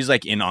friend. She's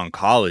like in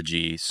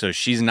oncology, so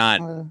she's not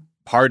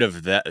part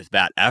of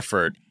that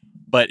effort.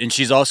 And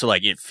she's also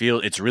like,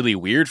 it's really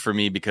weird for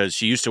me because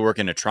she used to work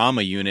in a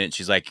trauma unit.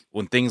 She's like,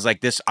 when things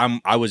like this,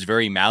 I was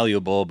very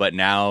malleable, but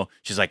now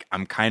she's like,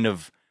 I'm kind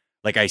of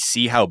like, I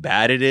see how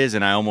bad it is.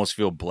 And I almost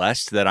feel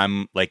blessed that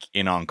I'm like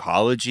in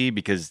oncology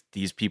because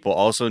these people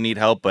also need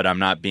help, but I'm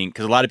not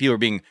because a lot of people are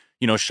being,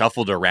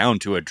 shuffled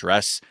around to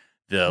address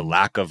the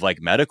lack of like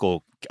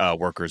medical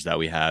workers that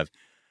we have.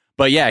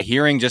 But yeah,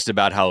 hearing just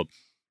about how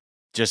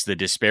just the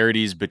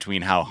disparities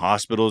between how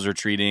hospitals are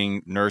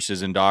treating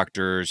nurses and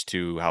doctors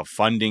to how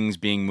funding's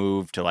being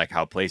moved to like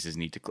how places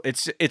need to.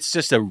 It's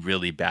just a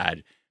really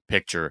bad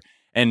picture.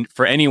 And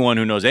for anyone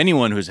who knows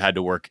anyone who's had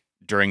to work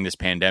during this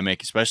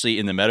pandemic, especially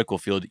in the medical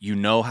field,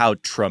 how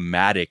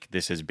traumatic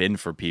this has been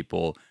for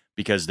people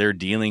because they're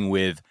dealing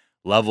with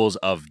levels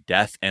of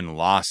death and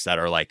loss that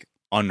are like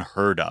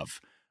unheard of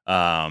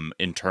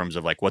in terms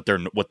of like what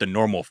the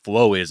normal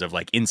flow is of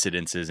like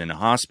incidences in a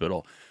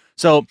hospital.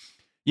 So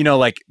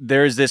like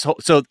there's this whole,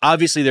 so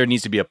obviously there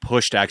needs to be a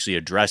push to actually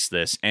address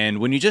this. And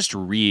when you just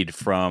read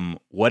from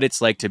what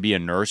it's like to be a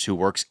nurse who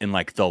works in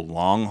like the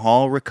long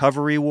haul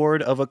recovery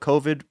ward of a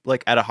COVID,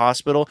 like at a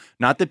hospital,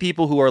 not the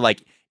people who are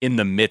like in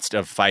the midst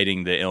of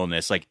fighting the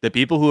illness, like the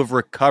people who have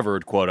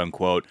recovered, quote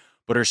unquote,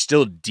 but are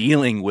still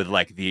dealing with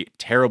like the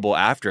terrible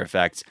after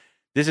effects.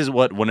 This is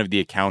what one of the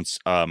accounts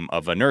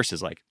of a nurse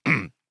is like.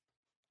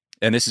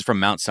 And this is from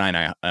Mount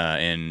Sinai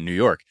in New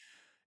York.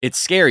 It's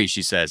scary,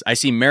 she says. I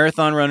see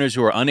marathon runners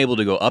who are unable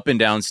to go up and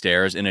down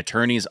stairs and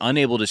attorneys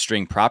unable to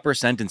string proper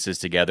sentences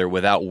together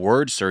without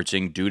word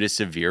searching due to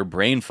severe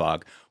brain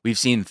fog. We've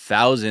seen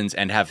thousands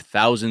and have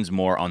thousands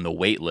more on the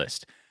wait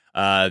list.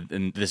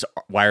 And this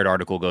Wired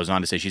article goes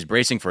on to say she's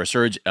bracing for a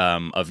surge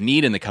of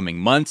need in the coming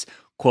months.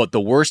 Quote,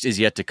 the worst is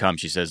yet to come,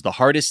 she says. The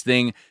hardest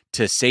thing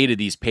to say to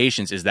these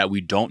patients is that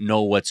we don't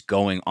know what's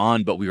going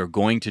on, but we are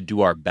going to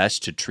do our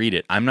best to treat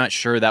it. I'm not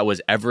sure that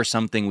was ever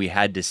something we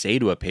had to say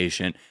to a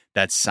patient,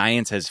 that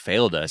science has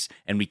failed us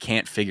and we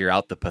can't figure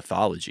out the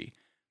pathology.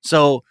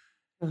 So,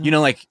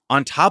 like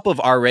on top of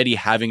already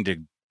having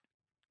to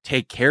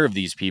take care of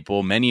these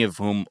people, many of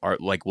whom are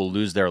like will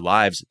lose their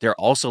lives, they're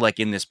also like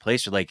in this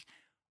place where like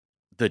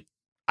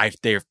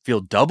they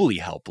feel doubly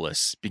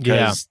helpless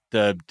because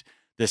the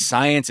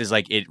science is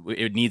like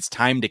it needs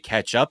time to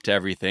catch up to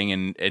everything,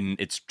 and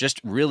it's just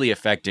really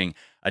affecting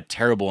a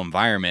terrible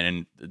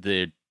environment. And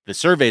the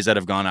surveys that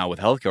have gone out with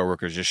healthcare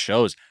workers just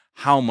shows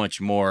how much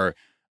more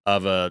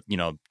of a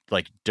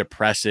like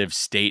depressive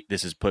state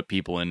this has put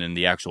people in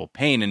the actual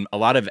pain. And a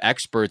lot of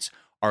experts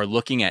are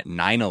looking at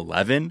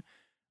 9/11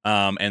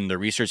 and the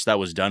research that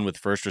was done with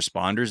first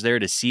responders there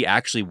to see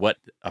actually what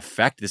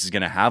effect this is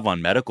going to have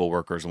on medical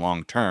workers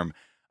long term.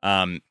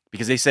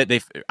 Because they said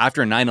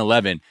after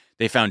 9/11,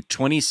 they found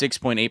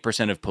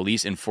 26.8% of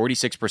police and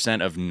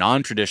 46% of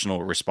non-traditional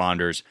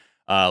responders,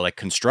 like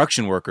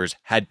construction workers,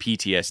 had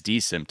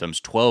PTSD symptoms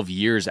 12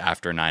 years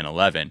after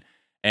 9/11.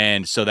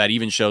 And so that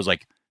even shows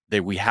like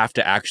we have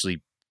to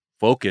actually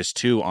focus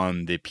too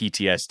on the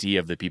PTSD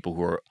of the people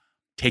who are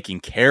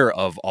taking care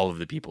of all of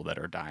the people that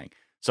are dying.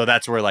 So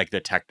that's where like the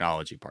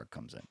technology part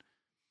comes in.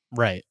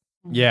 Right.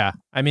 Yeah.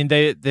 I mean,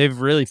 they've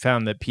really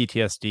found that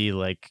PTSD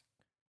like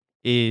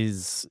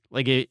is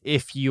like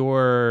if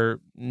you're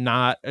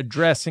not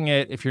addressing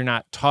it, if you're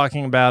not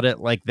talking about it,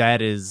 like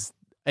that is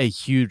a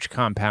huge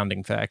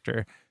compounding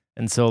factor.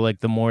 And so like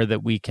the more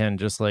that we can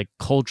just like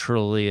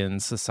culturally and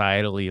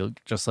societally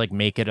just like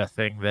make it a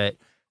thing that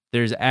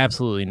there's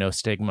absolutely no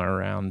stigma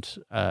around,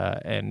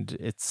 and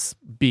it's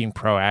being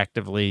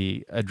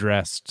proactively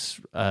addressed,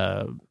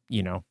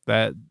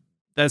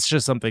 that's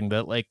just something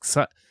that like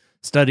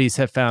studies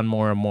have found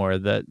more and more,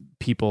 that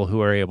people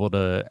who are able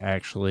to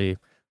actually,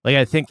 like,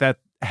 I think that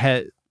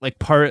that's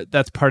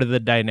part of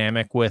the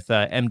dynamic with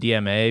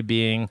MDMA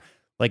being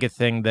like a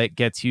thing that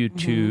gets you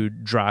to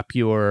drop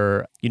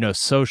your,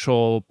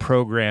 social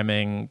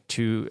programming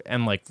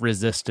and like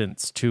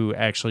resistance to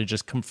actually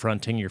just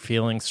confronting your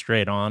feelings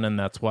straight on. And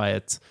that's why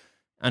it's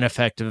an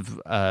effective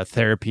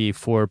therapy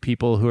for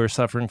people who are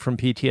suffering from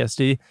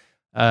PTSD.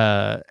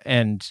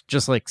 And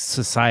just like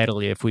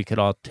societally, if we could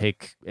all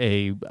take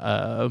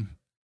some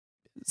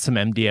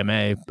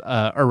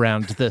MDMA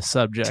around this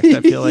subject,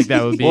 I feel like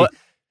that would be...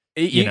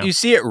 You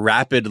see it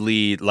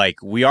rapidly,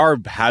 like we are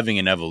having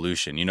an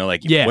evolution,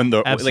 like when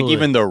absolutely. like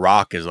even The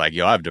Rock is like,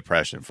 yo, I have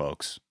depression,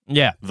 folks.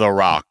 Yeah. The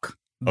Rock.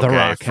 The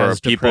Rock for has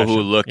people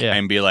depression. who look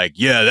and be like,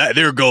 yeah,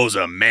 there goes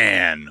a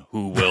man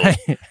who will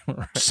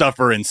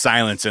suffer in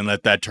silence and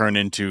let that turn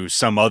into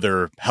some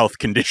other health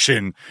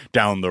condition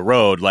down the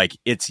road. Like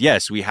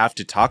yes, we have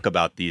to talk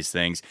about these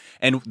things.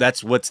 And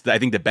that's I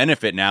think the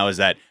benefit now is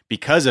that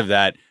because of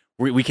that,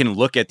 we can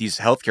look at these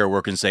healthcare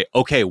workers and say,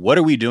 okay, what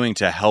are we doing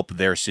to help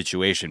their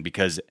situation?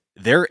 Because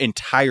their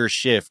entire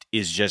shift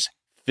is just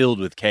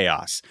filled with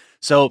chaos.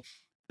 So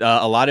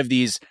a lot of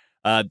these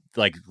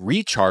like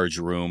recharge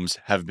rooms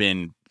have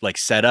been like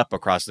set up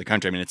across the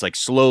country. I mean, it's like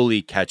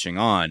slowly catching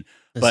on,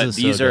 but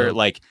these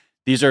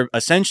are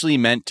essentially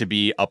meant to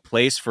be a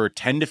place for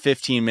 10 to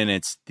 15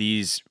 minutes.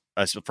 These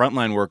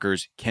frontline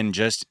workers can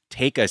just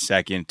take a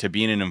second to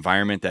be in an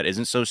environment that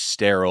isn't so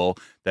sterile,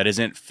 that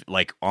isn't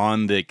like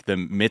on the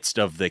midst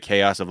of the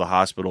chaos of the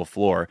hospital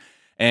floor.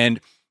 And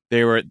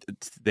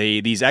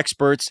these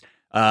experts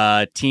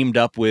teamed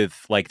up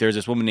with, like, there's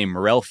this woman named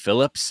Morel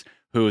Phillips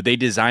who they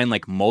design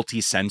like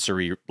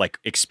multi-sensory like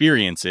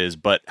experiences,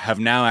 but have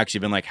now actually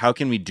been like, how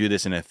can we do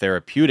this in a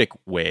therapeutic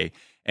way?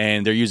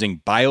 And they're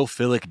using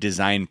biophilic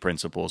design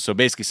principles. So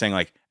basically saying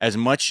like,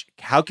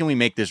 how can we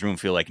make this room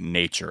feel like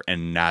nature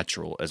and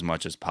natural as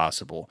much as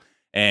possible?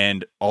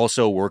 And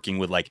also working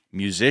with like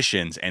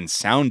musicians and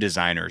sound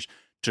designers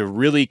to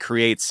really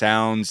create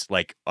sounds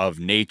like of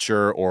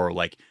nature, or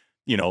like,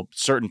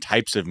 certain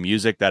types of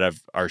music that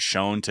are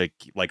shown to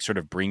like sort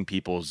of bring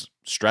people's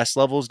stress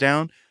levels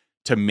down,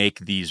 to make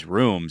these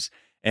rooms.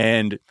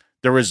 And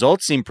the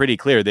results seem pretty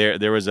clear.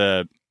 There was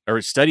a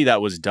study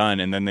that was done,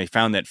 and then they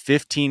found that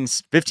 15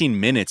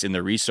 minutes in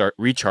the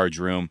recharge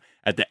room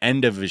at the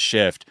end of a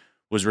shift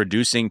was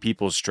reducing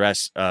people's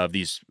stress of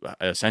these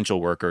essential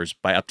workers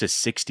by up to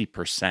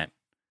 60%.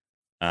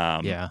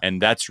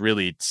 And that's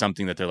really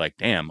something that they're like,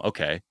 damn,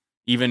 okay.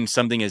 Even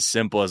something as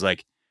simple as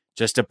like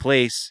just a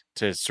place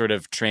to sort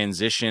of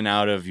transition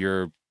out of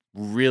your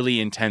really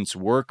intense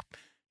work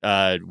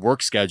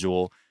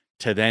schedule,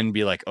 to then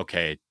be like,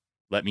 okay,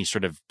 let me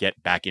sort of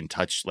get back in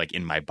touch, like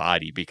in my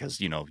body, because,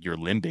 your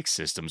limbic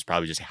system's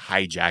probably just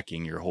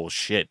hijacking your whole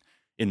shit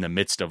in the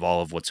midst of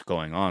all of what's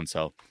going on.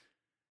 So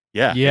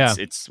yeah.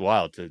 It's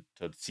wild to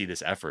see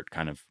this effort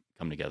kind of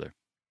come together.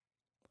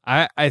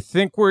 I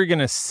think we're going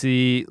to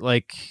see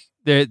like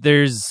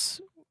there's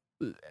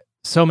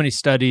so many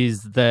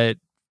studies that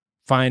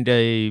find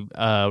a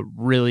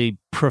really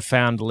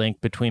profound link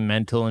between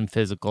mental and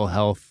physical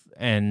health,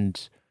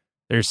 and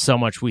there's so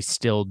much we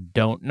still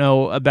don't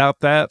know about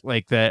that.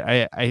 Like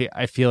that,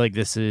 I feel like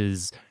this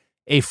is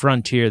a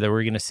frontier that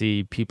we're going to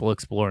see people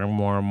exploring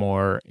more and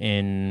more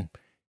in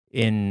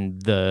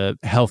the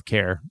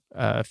healthcare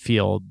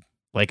field.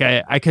 Like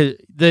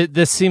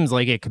this seems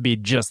like it could be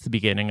just the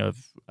beginning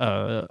of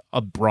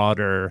a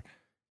broader,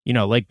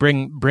 like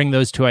bring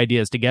those two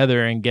ideas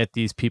together and get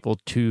these people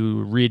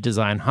to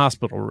redesign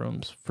hospital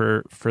rooms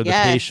for the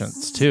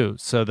patients too,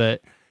 so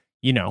that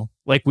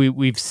like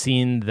we've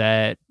seen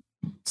that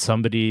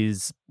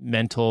somebody's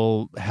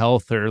mental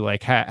health or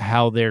like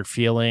how they're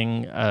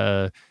feeling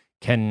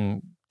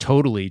can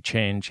totally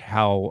change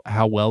how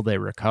well they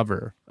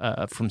recover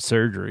from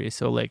surgery.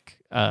 So like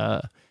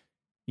I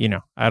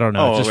don't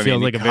know. It just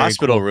feels like a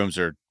hospital very cool... rooms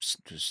are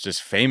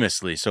just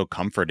famously so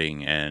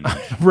comforting and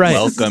right.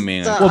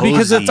 welcoming. Well,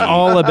 because it's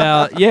all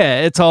about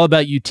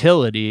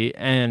utility,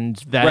 and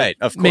that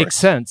makes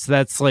sense.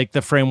 That's like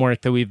the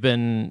framework that we've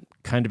been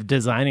kind of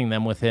designing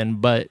them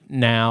within. But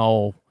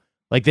now,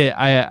 like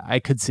I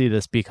could see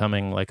this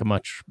becoming like a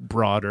much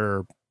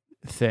broader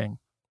thing.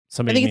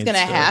 I think it's going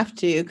to have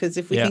to, because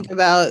if we think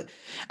about,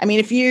 I mean,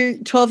 if you're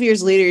 12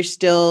 years later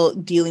still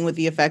dealing with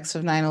the effects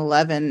of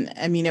 9/11,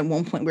 I mean, at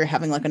one point we were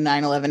having like a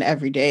 9/11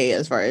 every day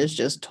as far as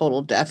just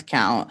total death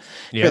count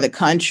for the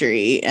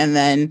country. And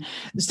then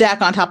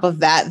stack on top of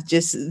that,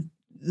 just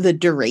the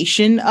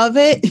duration of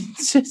it.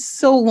 It's just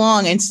so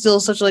long and still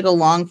such like a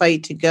long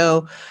fight to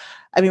go.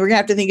 I mean, we're going to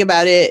have to think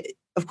about it,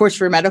 of course,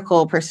 for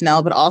medical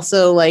personnel, but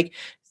also like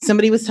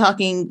somebody was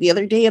talking the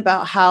other day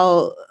about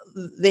how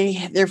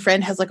their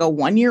friend has like a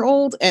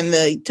 1-year-old and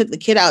they took the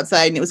kid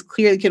outside and it was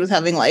clear the kid was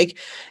having like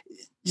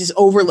just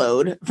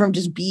overload from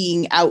just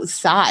being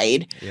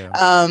outside.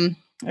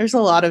 There's a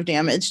lot of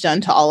damage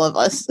done to all of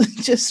us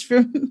just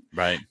from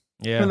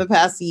from the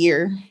past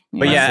year.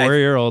 But my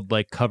 4-year-old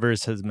like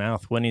covers his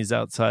mouth when he's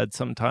outside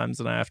sometimes,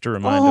 and I have to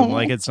remind him,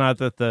 like, it's not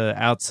that the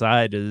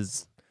outside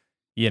is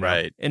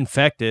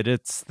infected,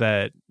 it's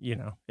that,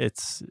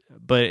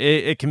 but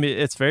it can be,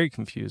 it's very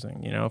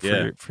confusing,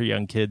 for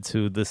young kids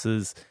who this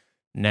is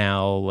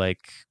now like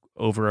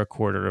over a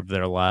quarter of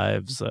their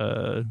lives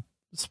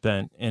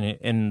spent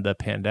in the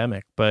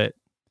pandemic. But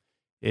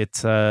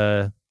it's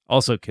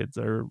also kids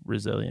are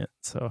resilient,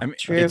 so I mean,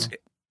 it's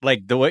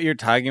like what you're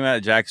talking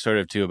about, Jack, sort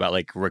of too, about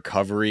like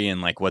recovery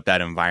and like what that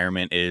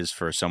environment is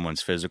for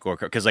someone's physical,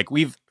 because like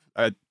we've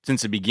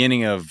since the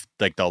beginning of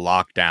like the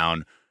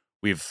lockdown,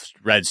 we've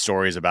read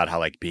stories about how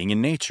like being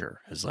in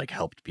nature has like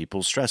helped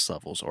people's stress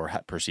levels or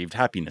perceived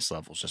happiness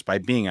levels just by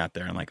being out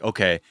there. And like,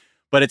 okay,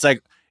 but it's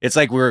like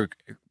we're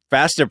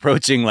fast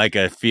approaching like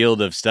a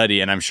field of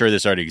study, and I'm sure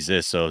this already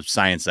exists. So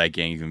science, I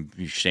can't even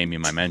shame me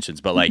in my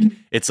mentions, but like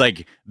it's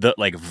like the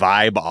like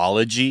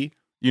vibeology,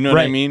 you know what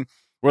I mean?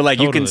 Where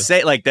like you can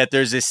say like that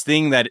there's this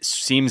thing that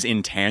seems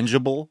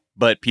intangible,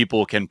 but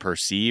people can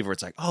perceive, where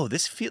it's like, oh,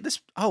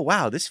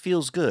 wow, this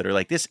feels good, or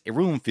like this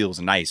room feels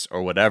nice,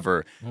 or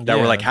whatever. That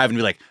we're like having to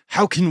be like,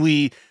 how can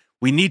we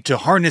need to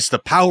harness the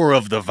power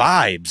of the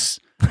vibes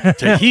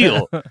to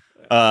heal.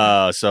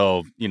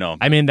 So,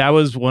 I mean, that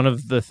was one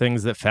of the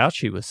things that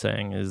Fauci was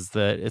saying, is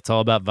that it's all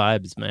about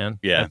vibes, man.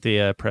 Yeah. At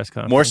the press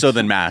conference. More so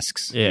than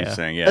masks. Yeah. He was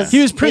saying,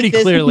 He was pretty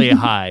clearly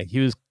high. He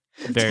was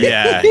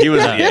very he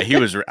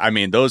was I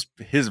mean,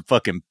 his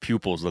fucking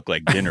pupils look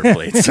like dinner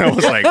plates. I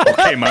was like,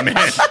 okay, my man.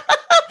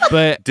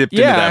 But dipped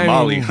into that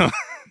Molly.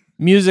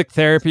 Music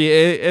therapy,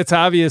 it's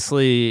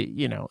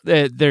obviously,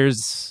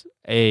 there's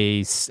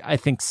I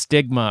think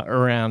stigma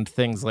around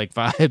things like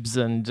vibes,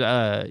 and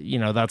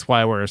that's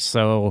why we're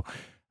so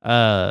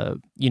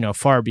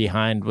far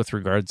behind with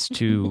regards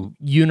to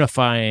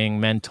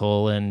unifying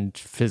mental and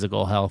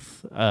physical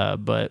health,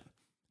 and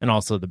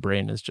also the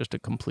brain is just a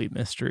complete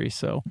mystery.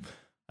 So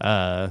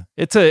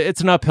it's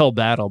an uphill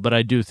battle, but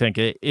I do think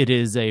it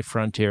is a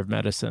frontier of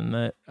medicine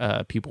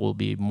that people will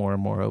be more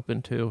and more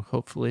open to,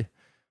 hopefully,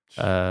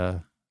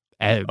 by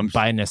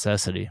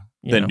necessity.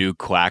 New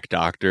quack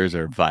doctors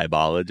are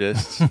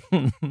vibologists.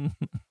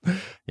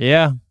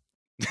 Yeah.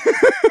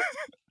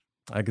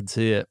 I could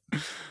see it.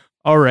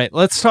 All right,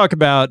 let's talk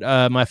about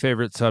my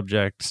favorite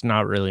subject.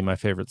 Not really my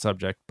favorite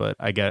subject, but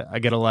I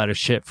get a lot of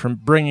shit from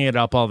bringing it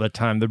up all the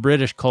time. The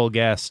British coal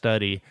gas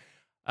study,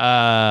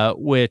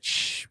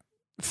 which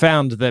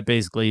found that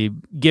basically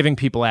giving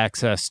people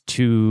access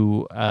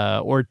to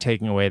or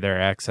taking away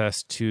their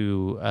access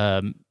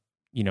to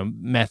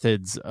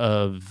methods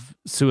of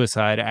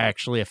suicide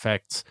actually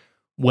affects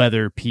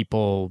whether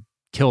people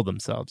kill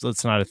themselves.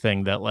 That's not a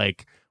thing that,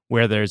 like,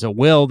 where there's a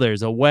will,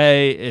 there's a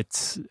way.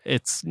 It's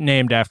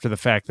named after the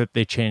fact that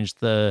they changed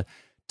the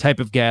type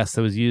of gas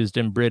that was used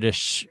in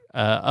British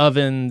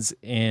ovens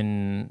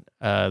in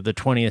the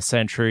 20th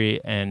century.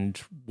 And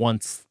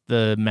once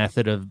the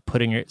method of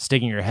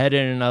sticking your head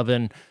in an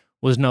oven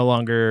was no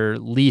longer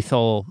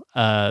lethal,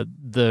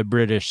 the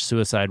British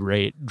suicide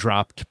rate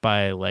dropped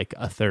by like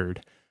a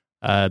third,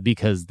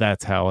 because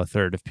that's how a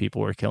third of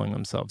people were killing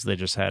themselves. They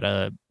just had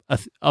a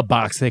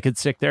box they could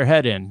stick their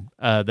head in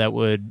that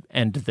would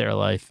end their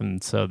life.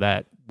 And so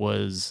that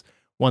was,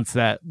 once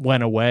that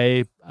went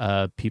away,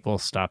 people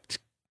stopped.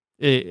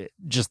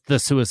 Just the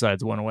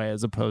suicides went away,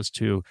 as opposed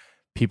to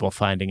people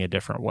finding a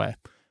different way.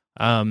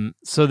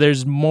 So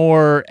there's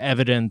more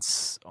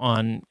evidence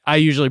on, I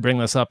usually bring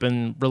this up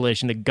in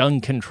relation to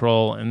gun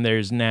control, and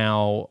there's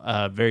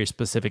now very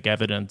specific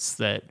evidence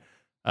that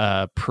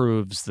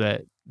proves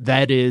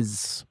that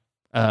is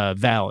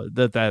valid,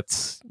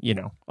 that's,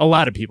 a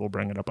lot of people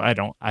bring it up.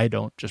 I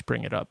don't just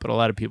bring it up, but a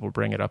lot of people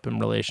bring it up in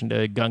relation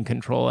to gun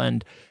control.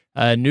 And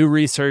new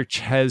research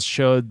has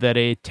showed that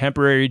a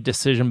temporary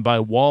decision by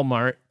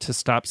Walmart to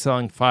stop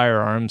selling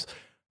firearms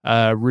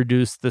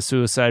reduced the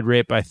suicide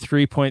rate by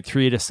 3.3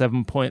 to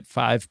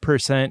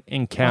 7.5%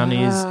 in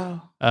counties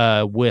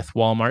with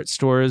Walmart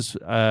stores,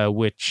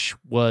 which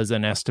was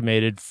an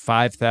estimated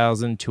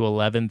 5,000 to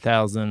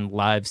 11,000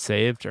 lives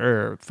saved,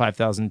 or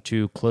 5,000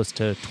 to close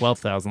to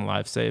 12,000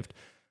 lives saved.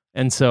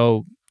 And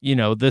so,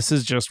 this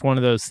is just one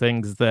of those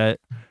things that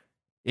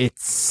it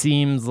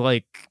seems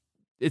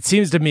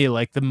to me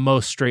like the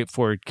most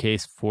straightforward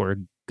case for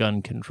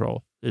gun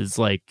control is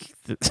like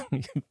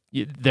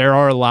there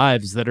are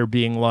lives that are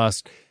being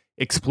lost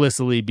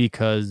explicitly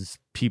because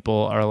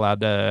people are allowed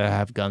to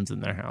have guns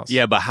in their house.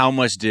 Yeah, but how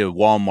much did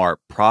Walmart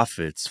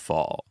profits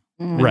fall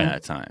in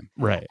that time?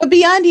 Right. But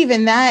beyond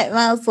even that,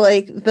 Miles,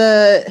 like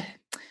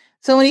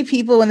so many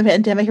people when the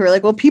pandemic were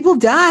like, well, people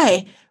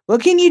die.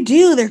 What can you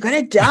do? They're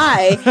going to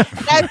die.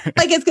 That's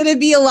like, it's going to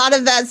be a lot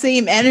of that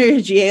same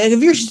energy. Like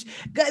if you're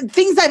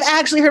things I've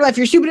actually heard about, if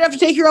you're stupid enough to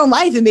take your own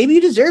life, then maybe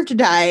you deserve to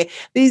die.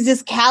 These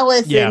just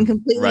callous and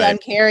completely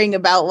uncaring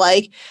about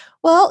like,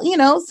 well, you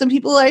know, some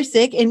people are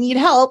sick and need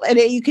help, and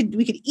we could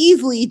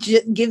easily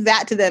give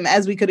that to them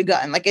as we could have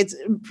gotten. Like it's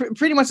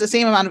pretty much the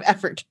same amount of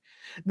effort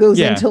goes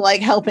into like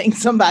helping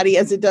somebody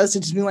as it does to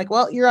just be like,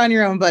 well, you're on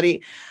your own,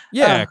 buddy.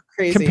 Yeah,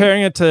 crazy.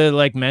 Comparing it to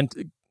like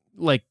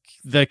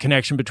the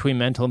connection between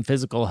mental and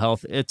physical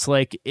health, it's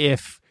like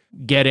if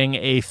getting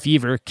a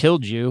fever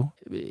killed you,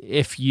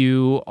 if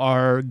you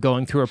are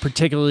going through a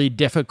particularly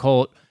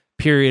difficult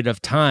period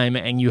of time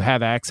and you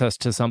have access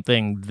to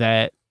something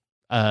that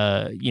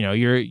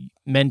you're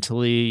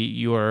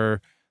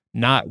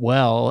not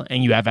well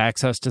and you have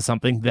access to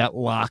something that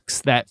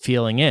locks that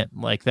feeling in,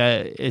 like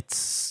that,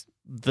 it's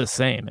the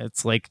same.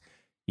 It's like,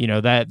 you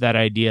know, that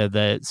idea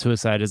that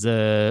suicide is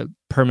a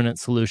permanent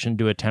solution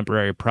to a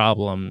temporary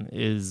problem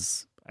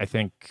is, I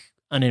think,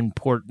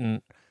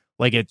 unimportant.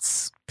 Like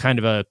it's kind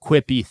of a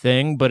quippy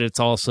thing, but it's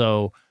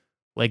also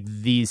like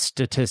these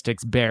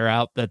statistics bear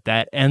out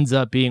that ends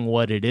up being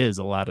what it is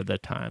a lot of the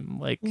time.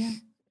 Like,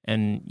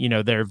 and you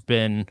know, there have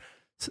been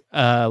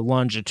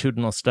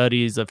longitudinal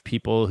studies of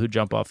people who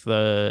jump off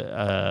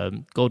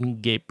the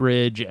Golden Gate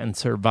Bridge and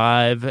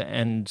survive,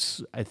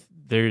 and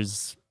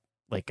there's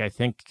like, I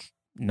think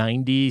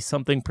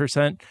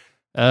 90-something%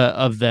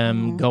 of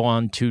them go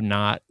on to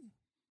not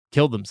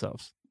kill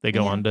themselves. They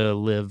go on to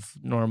live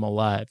normal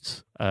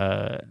lives.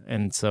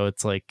 And so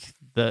it's like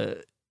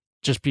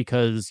just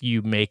because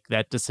you make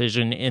that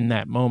decision in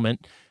that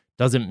moment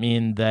doesn't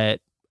mean that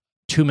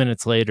 2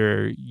 minutes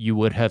later you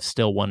would have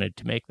still wanted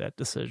to make that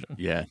decision.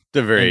 Yeah.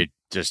 The very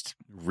just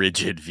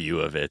rigid view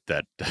of it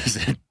that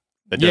doesn't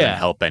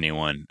help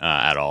anyone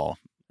at all.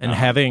 And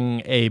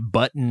having a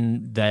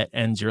button that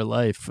ends your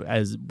life,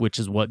 which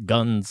is what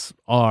guns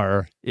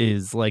are,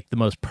 is like the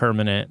most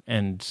permanent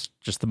and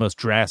just the most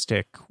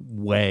drastic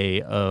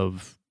way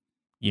of,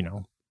 you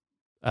know,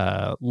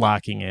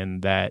 locking in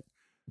that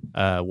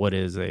what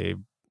is a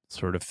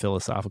sort of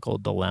philosophical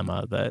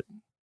dilemma that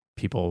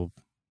people,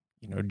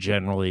 you know,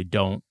 generally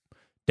don't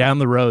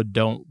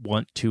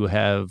want to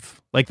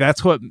have. Like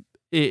that's what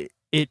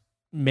it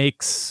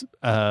makes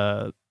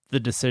the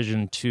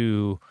decision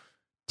to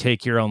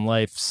take your own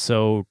life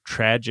so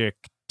tragic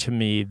to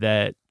me,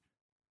 that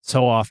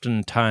so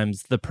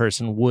oftentimes the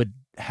person would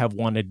have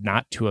wanted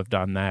not to have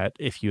done that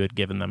if you had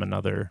given them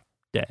another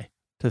day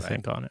to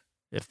think on it,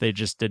 if they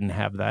just didn't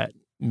have that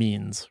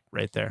means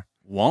right there.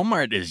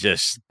 Walmart is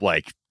just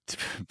like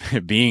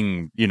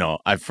being, you know,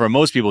 for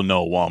most people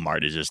know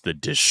Walmart is just the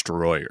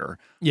destroyer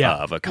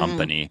of a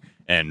company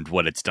and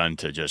what it's done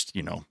to just,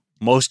 you know,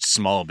 most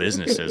small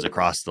businesses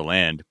across the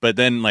land. But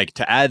then like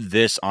to add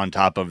this on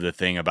top of the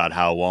thing about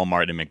how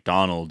Walmart and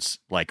McDonald's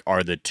like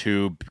are the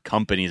two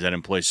companies that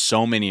employ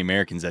so many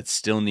Americans that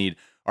still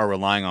are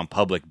relying on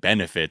public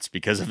benefits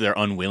because of their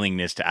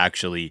unwillingness to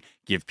actually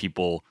give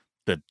people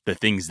the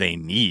things they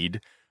need.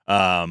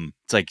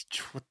 It's like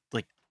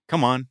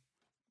come on,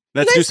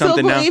 let's do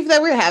something now. You guys still believe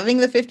that we're having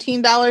the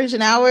 $15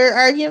 an hour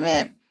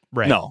argument?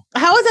 Right. No.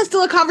 How is that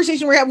still a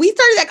conversation we're having? We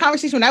started that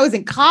conversation when I was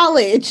in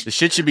college. The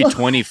shit should be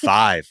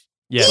 25.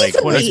 Yeah, like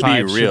 25 let's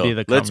be real. Should be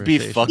the let's be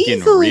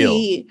fucking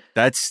real.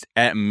 That's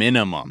at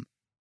minimum.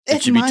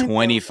 It should be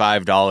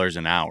 $25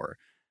 an hour.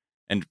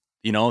 And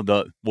you know,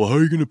 how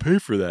are you going to pay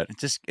for that?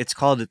 It's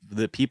called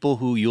the people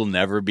who you'll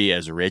never be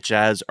as rich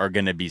as are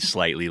going to be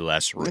slightly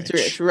less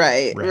rich.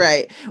 Right.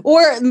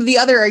 Or the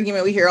other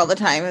argument we hear all the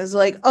time is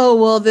like, oh,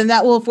 well, then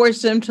that will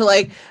force them to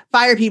like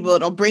fire people.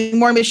 It'll bring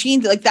more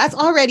machines. Like that's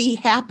already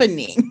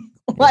happening.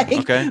 Like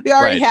we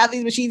already have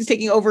these machines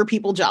taking over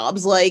people's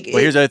jobs. Like, well,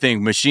 here's the other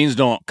thing: machines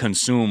don't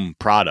consume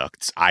either.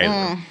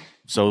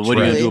 So what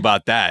are you gonna do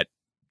about that?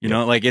 You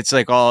know, like it's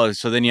like all.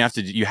 So then you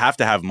have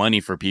to have money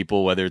for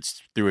people, whether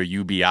it's through a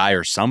UBI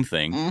or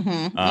something,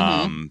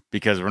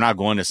 because we're not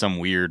going to some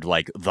weird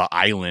like the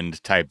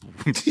island type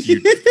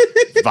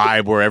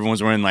vibe where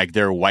everyone's wearing like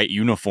their white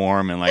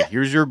uniform and like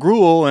here's your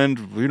gruel and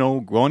you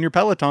know go on your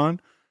Peloton.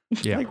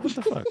 Yeah, like what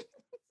the fuck?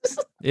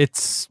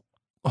 It's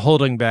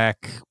holding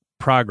back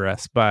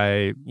progress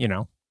by, you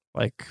know,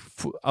 like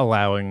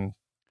allowing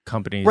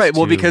companies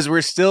well, because we're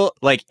still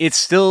like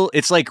it's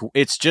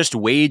just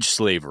wage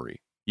slavery,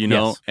 you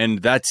know,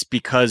 and that's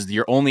because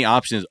your only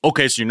option is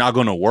okay, so you're not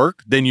going to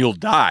work, then you'll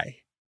die.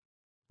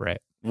 Right.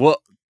 Well,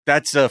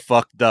 that's a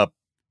fucked up.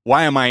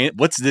 Why am I?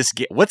 What's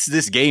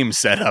this game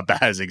set up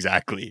as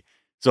exactly?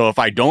 So if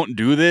I don't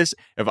do this,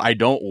 if I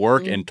don't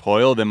work and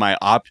toil, then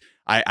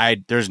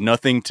there's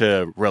nothing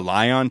to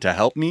rely on to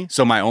help me.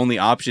 So my only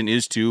option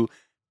is to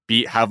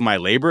have my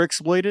labor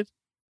exploited.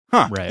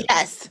 Huh. Right.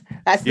 Yes.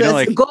 That's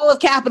the goal of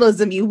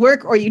capitalism. You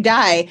work or you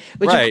die.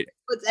 Which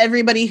puts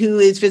everybody who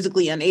is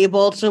physically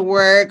unable to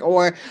work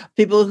or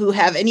people who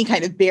have any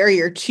kind of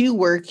barrier to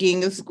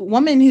working. This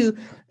woman who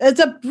is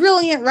a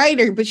brilliant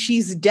writer, but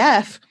she's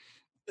deaf.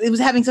 It was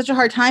having such a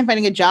hard time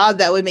finding a job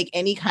that would make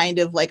any kind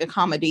of like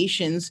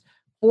accommodations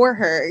for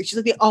her. She's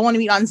like, they all want to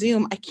meet on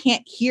Zoom. I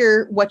can't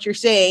hear what you're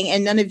saying,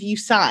 and none of you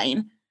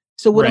sign.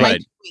 So what am I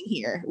doing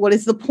here? What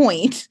is the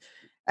point?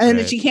 And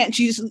then she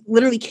just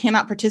literally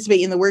cannot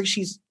participate in the work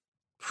she's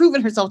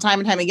proven herself time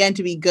and time again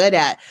to be good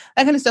at.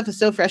 That kind of stuff is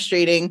so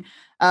frustrating.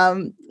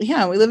 We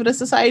live in a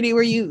society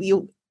where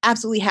you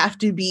absolutely have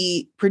to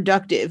be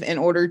productive in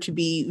order to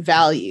be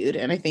valued.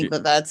 And I think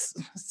that's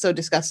so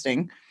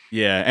disgusting.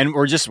 Yeah. And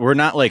we're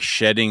not like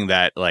shedding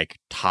that like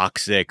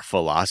toxic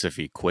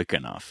philosophy quick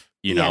enough,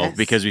 you know,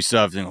 because we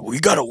still have to, we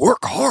got to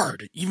work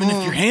hard, even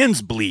if your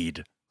hands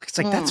bleed. It's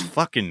like, that's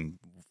fucking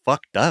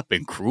fucked up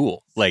and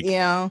cruel. Like,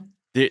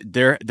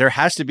 there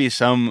has to be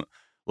some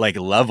like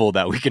level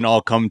that we can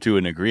all come to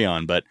and agree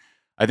on. But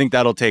I think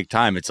that'll take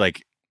time. It's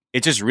like,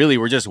 it just really,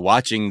 we're just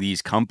watching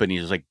these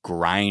companies like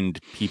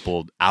grind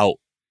people out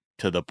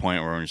to the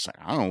point where we're just like,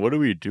 I don't know, what do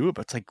we do?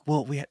 But it's like,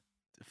 well, we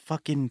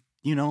fucking,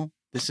 you know,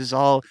 this is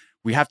all,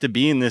 we have to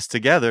be in this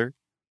together.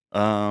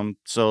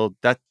 So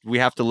that we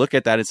have to look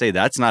at that and say,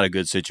 that's not a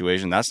good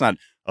situation. That's not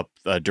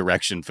a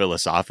direction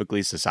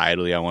philosophically,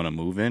 societally I want to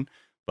move in.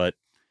 But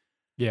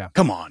yeah,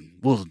 come on,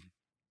 we'll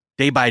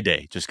day by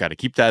day, just got to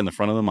keep that in the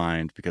front of the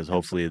mind, because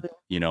hopefully,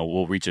 you know,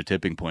 we'll reach a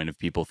tipping point of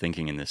people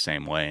thinking in the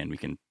same way and we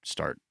can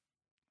start.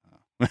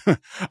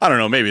 I don't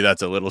know, maybe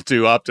that's a little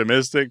too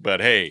optimistic,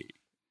 but hey,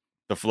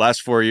 the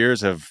last 4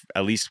 years have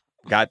at least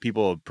got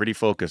people pretty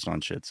focused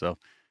on shit. So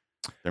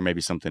there may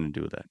be something to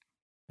do with that.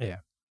 Yeah.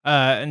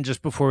 And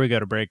just before we go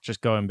to break,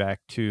 just going back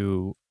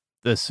to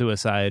the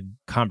suicide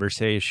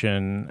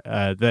conversation,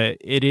 that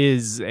it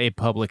is a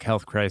public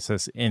health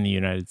crisis in the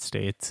United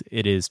States.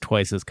 It is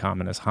twice as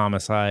common as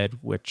homicide,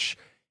 which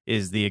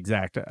is the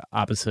exact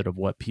opposite of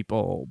what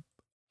people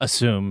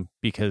assume,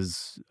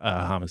 because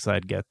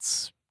homicide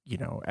gets, you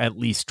know, at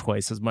least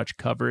twice as much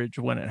coverage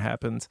when it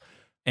happens.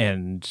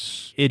 And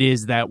it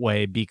is that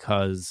way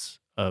because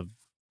of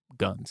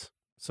guns.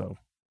 So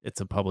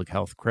it's a public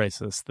health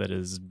crisis that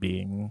is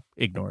being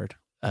ignored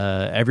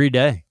every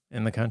day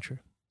in the country.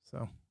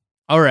 So,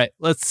 all right,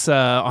 let's,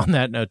 on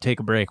that note, take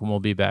a break, and we'll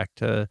be back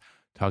to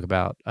talk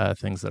about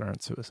things that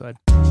aren't suicide.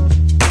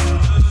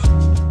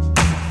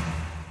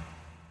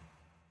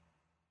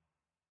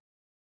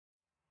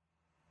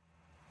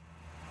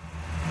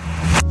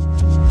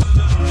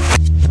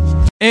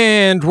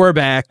 And we're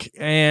back,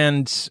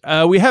 and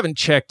we haven't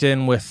checked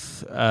in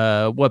with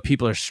what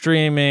people are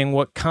streaming,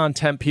 what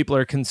content people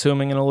are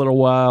consuming in a little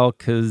while,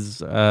 because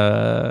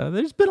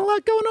there's been a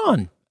lot going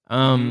on.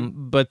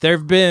 But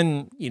there've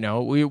been, you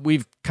know,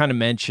 we've kind of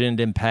mentioned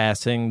in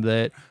passing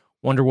that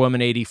Wonder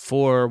Woman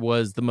 84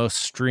 was the most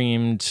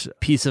streamed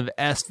piece of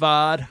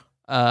SVOD,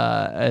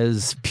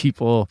 as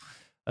people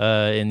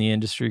in the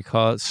industry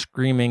call it,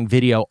 streaming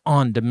video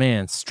on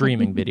demand.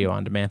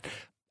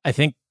 I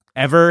think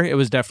ever. It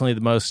was definitely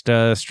the most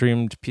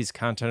streamed piece of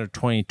content of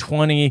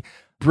 2020.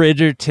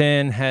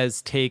 Bridgerton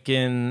has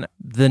taken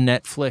the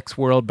Netflix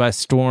world by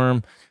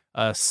storm.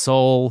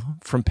 Soul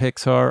from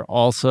Pixar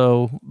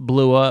also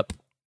blew up.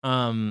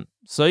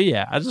 So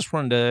yeah, I just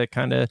wanted to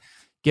kind of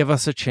give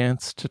us a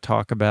chance to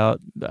talk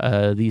about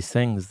these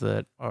things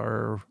that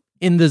are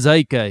in the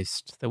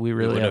zeitgeist that we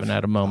really haven't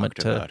had a moment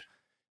to.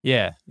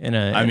 Yeah, in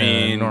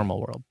a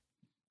normal world.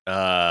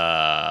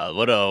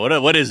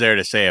 What is there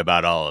to say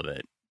about all of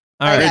it?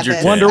 All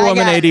right, Wonder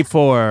Woman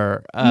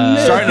 84.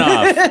 Starting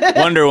off,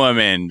 Wonder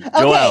Woman,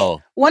 Joelle.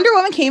 Okay. Wonder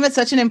Woman came at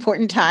such an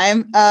important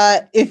time.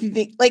 If you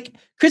think, like,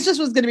 Christmas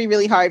was going to be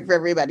really hard for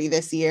everybody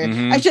this year.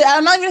 Mm-hmm.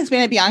 I'm not going to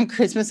expand it beyond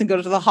Christmas and go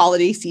to the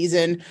holiday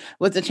season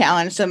with the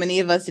challenge. So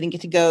many of us didn't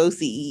get to go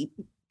see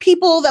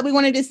people that we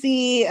wanted to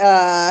see.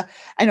 I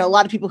know a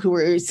lot of people who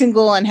were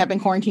single and have been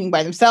quarantining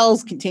by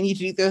themselves continue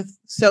to do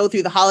so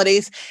through the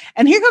holidays.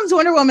 And here comes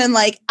Wonder Woman,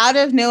 like out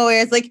of nowhere.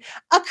 It's like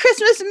a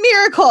Christmas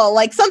miracle,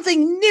 like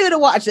something new to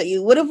watch that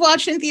you would have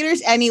watched in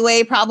theaters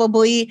anyway,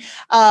 probably.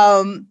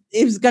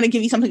 It was going to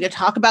give you something to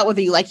talk about,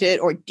 whether you liked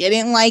it or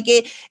didn't like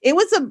it. It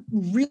was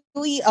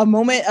really a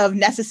moment of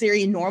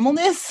necessary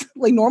normalness,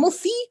 like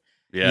normalcy.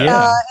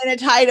 Yeah. In a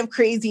tide of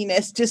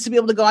craziness, just to be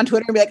able to go on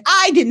Twitter and be like,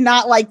 I did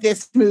not like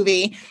this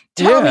movie.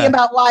 Tell me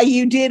about why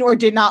you did or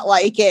did not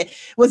like it.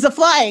 Was the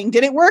flying?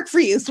 Did it work for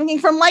you? Swinging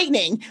from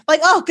lightning? Like,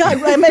 oh God,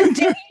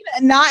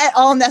 not at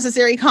all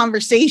necessary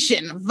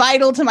conversation.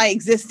 Vital to my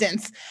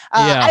existence.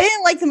 I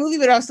didn't like the movie,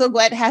 but I was so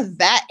glad it has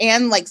that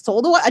and like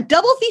Soul to Watch. A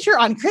double feature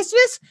on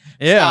Christmas.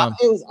 Yeah.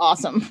 It was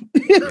awesome.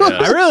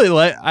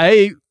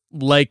 I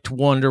liked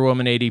Wonder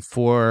Woman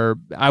 84.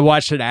 I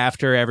watched it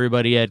after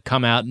everybody had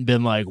come out and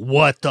been like,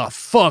 what the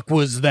fuck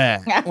was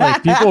that?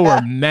 Like, people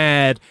were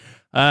mad.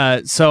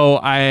 So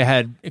I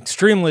had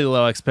extremely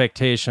low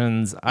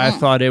expectations. I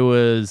thought it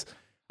was,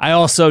 I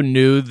also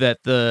knew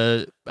that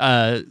the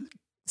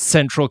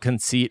central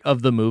conceit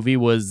of the movie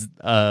was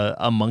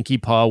a monkey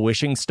paw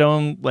wishing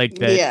stone, like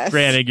that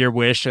granted your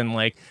wish. And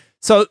like,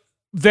 so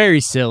very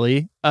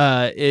silly.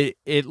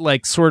 It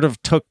like sort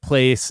of took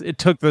place. It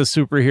took those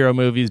superhero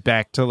movies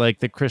back to like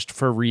the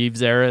Christopher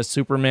Reeves era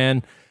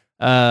Superman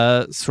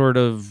sort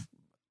of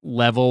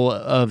level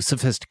of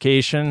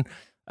sophistication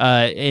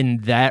in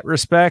that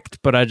respect.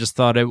 But I just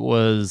thought it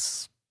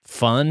was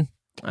fun,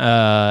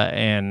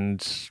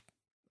 and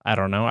I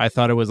don't know. I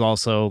thought it was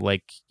also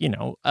like, you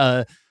know,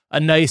 a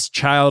nice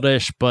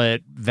childish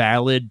but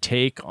valid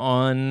take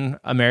on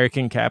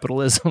American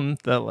capitalism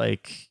that,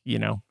 like, you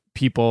know,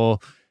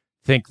 people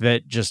think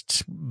that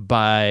just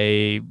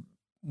by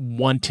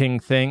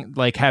wanting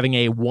like having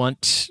a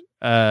want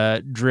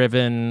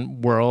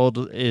driven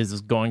world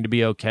is going to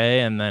be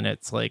okay. And then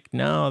it's like,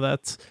 no,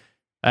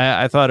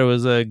 I thought it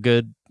was a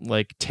good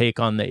like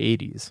take on the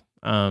 80s.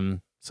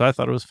 So I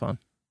thought it was fun.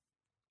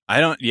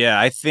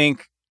 I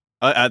think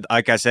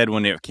like I said,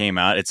 when it came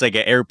out, it's like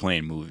an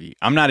airplane movie.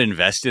 I'm not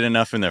invested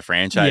enough in the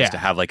franchise to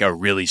have like a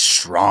really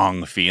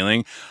strong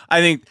feeling.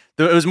 I think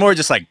it was more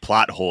just like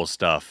plot hole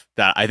stuff.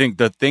 That I think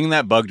the thing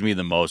that bugged me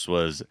the most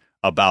was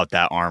about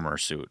that armor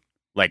suit,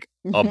 like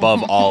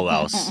above all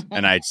else.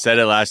 And I said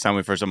it last time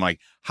I'm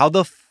like, how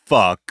the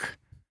fuck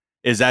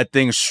is that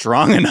thing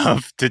strong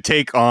enough to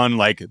take on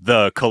like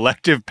the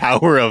collective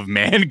power of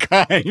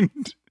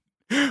mankind?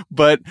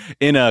 But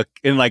in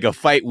like a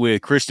fight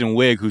with Kristen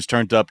Wiig, who's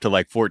turned up to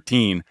like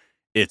 14,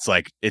 it's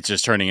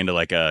just turning into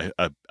like a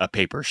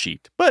paper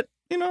sheet. But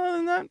you know, other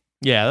than that,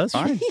 yeah, that's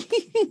fine.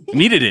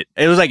 Needed it.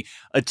 It was like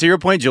to your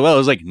point, Joel. It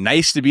was like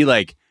nice to be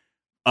like,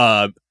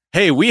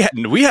 hey, we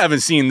haven't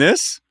seen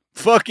this.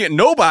 Fucking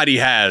nobody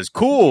has.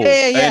 Cool.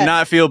 Yeah. And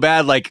not feel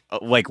bad like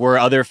where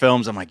other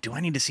films I'm like, do I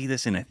need to see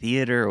this in a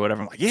theater or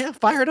whatever? I'm like, yeah,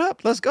 fire it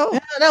up. Let's go.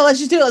 No, let's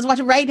just do it. Let's watch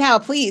it right now.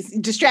 Please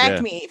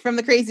distract me from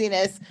the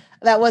craziness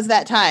that was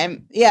that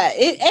time. Yeah.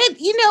 And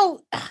you know,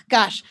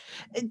 gosh,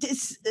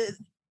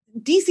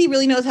 DC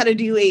really knows how to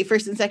do a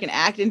first and second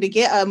act, and to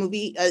get a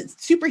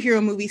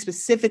superhero movie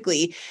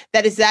specifically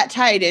that is that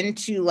tied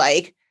into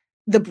like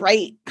the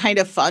bright kind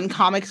of fun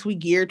comics we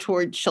gear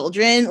toward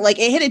children. Like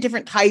it hit a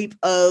different type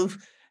of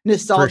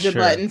nostalgia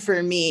button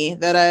for me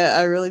that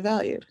I really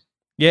valued.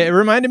 Yeah, it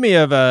reminded me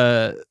of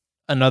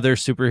another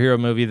superhero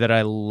movie that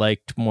I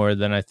liked more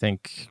than I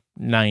think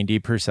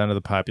 90% of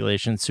the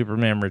population,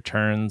 Superman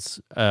Returns.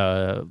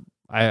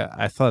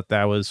 I thought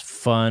that was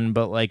fun,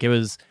 but like it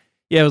was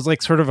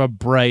like sort of a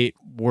bright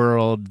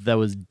world that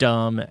was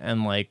dumb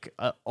and like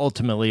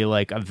ultimately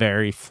like a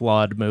very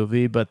flawed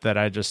movie, but that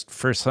I just,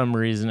 for some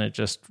reason, it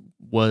just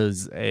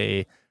was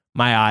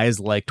my eyes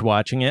liked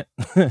watching it.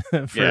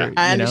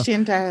 I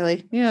understand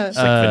entirely. Yeah. It's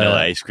like vanilla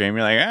ice cream.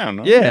 You're like, I don't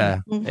know. Yeah.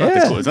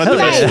 It's not the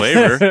best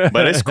flavor,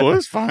 but it's cool.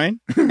 It's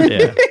fine.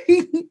 Yeah.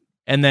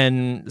 And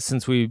then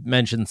since we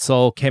mentioned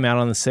Soul came out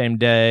on the same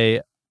day,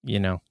 you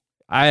know,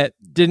 I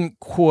didn't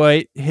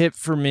quite hit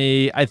for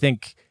me. I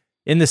think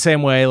in the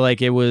same way,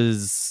 like it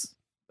was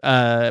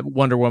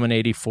Wonder Woman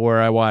 84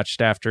 I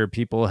watched after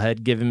people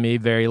had given me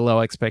very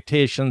low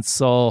expectations.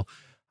 Soul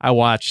I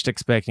watched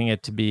expecting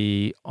it to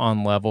be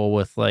on level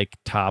with like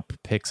top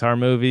Pixar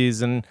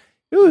movies, and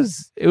it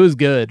was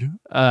good,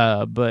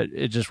 but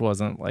it just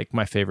wasn't like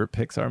my favorite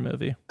Pixar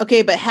movie.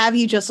 Okay, but have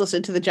you just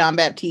listened to the John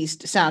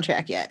Baptiste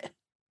soundtrack yet?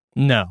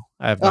 No,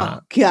 I have not.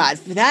 Oh God,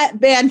 that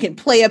band can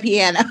play a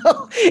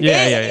piano.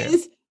 Yeah.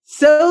 Is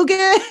so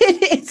good.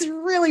 It's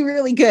really,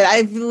 really good.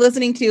 I've been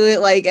listening to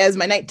it like as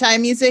my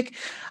nighttime music.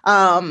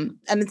 And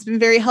it's been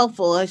very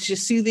helpful. It's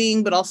just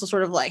soothing, but also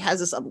sort of like has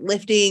this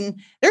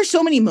uplifting. There's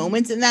so many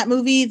moments in that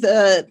movie,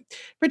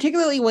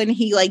 particularly when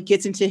he like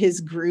gets into his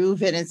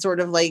groove and it's sort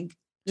of like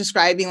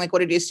describing like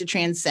what it is to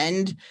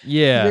transcend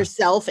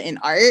yourself in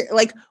art.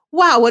 Like,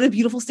 wow, what a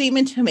beautiful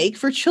statement to make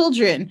for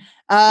children.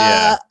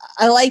 I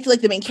liked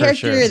like the main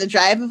character, the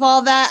drive of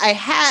all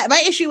that.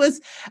 My issue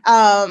was,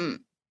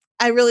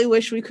 I really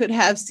wish we could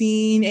have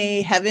seen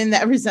a heaven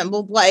that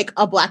resembled like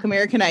a Black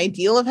American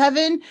ideal of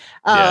heaven,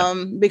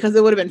 because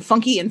it would have been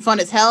funky and fun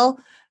as hell.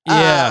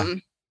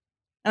 And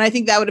I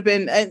think that would have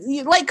been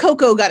like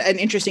Coco got an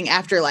interesting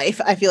afterlife.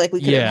 I feel like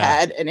we could have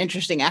had an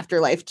interesting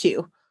afterlife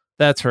too.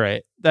 That's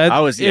right.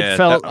 It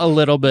felt a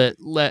little bit.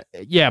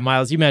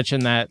 Miles, you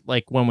mentioned that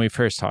like when we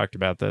first talked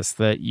about this,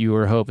 that you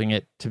were hoping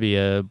it to be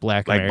a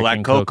Black American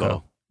Black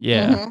Coco.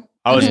 Yeah.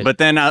 Mm-hmm. But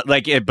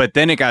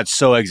then it got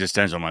so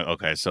existential. I'm like,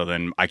 okay, so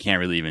then I can't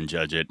really even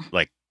judge it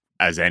like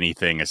as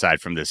anything aside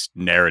from this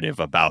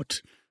narrative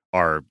about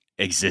our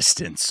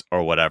existence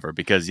or whatever.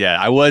 Because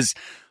I was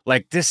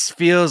like, this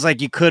feels like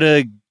you could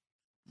have.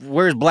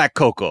 Where's Black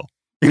Coco?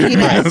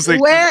 Yes. I was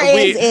like, where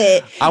is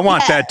it? I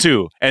want that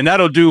too, and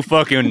that'll do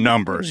fucking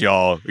numbers,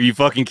 y'all. Are you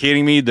fucking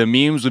kidding me? The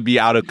memes would be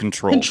out of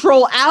control.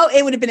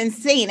 It would have been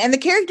insane, and the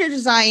character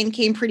design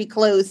came pretty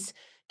close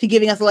to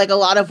giving us like a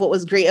lot of what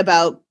was great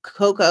about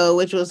Coco,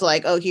 which was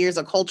like, oh, here's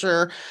a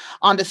culture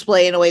on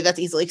display in a way that's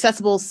easily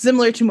accessible,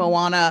 similar to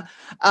Moana.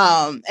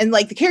 And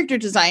like the character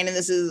design in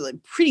this is like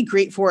pretty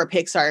great for a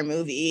Pixar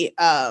movie.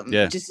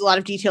 Just a lot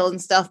of detail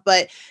and stuff,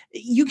 but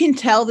you can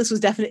tell this was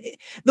definitely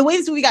the way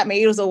this movie got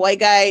made was a white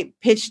guy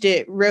pitched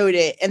it, wrote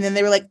it, and then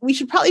they were like, we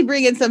should probably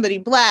bring in somebody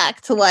Black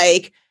to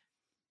like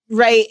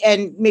write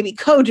and maybe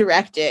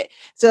co-direct it.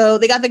 So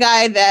they got the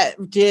guy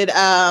that did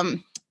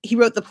he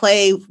wrote the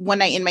play One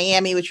Night in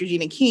Miami, which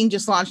Regina King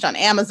just launched on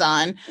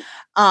Amazon.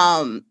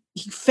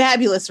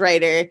 Fabulous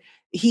writer.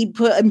 He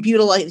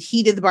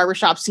did the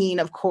barbershop scene,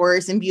 of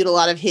course, imbued a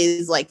lot of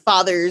his like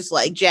father's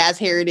like jazz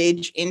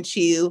heritage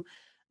into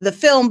the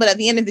film. But at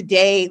the end of the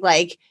day,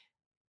 like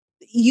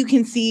you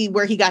can see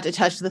where he got to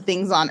touch the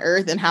things on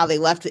Earth and how they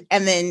left,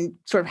 and then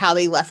sort of how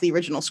they left the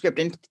original script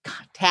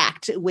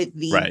intact with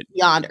the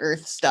Beyond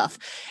Earth stuff.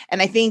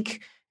 And I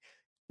think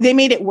they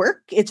made it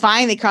work. It's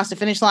fine. They crossed the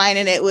finish line,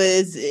 and it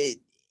was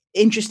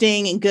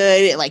interesting and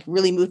good. It like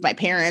really moved my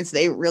parents.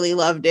 They really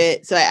loved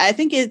it. So I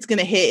think it's going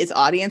to hit its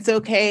audience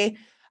okay.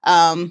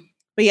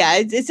 But yeah,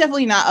 it's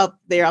definitely not up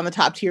there on the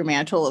top tier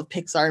mantle of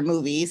Pixar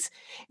movies.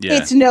 Yeah.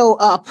 It's no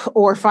Up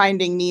or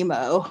Finding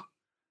Nemo.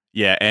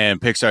 Yeah, and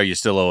Pixar, you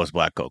still owe us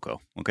Black Cocoa.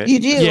 Okay, you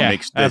do. Yeah,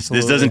 this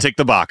doesn't tick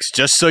the box.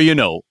 Just so you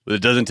know,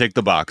 it doesn't tick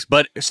the box.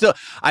 But still,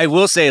 I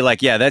will say,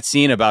 like, yeah, that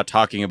scene about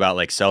talking about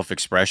like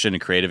self-expression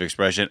and creative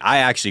expression, I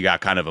actually got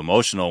kind of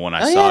emotional when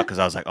I saw it because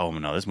I was like, oh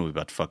no, this movie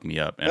about to fuck me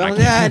up. And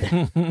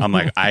I'm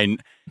like,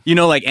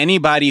 like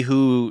anybody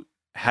who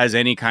has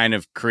any kind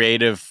of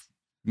creative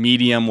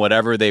medium,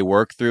 whatever they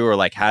work through, or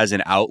like has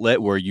an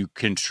outlet where you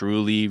can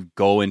truly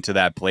go into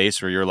that place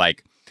where you're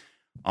like,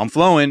 I'm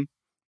flowing.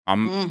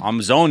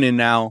 I'm zoning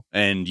now,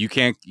 and you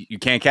can't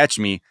catch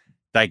me.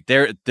 Like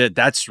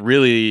that's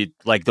really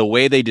like the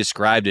way they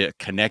described it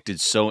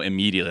connected so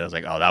immediately. I was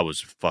like, oh, that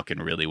was fucking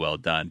really well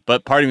done.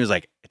 But part of me was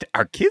like,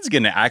 are kids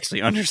gonna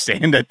actually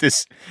understand that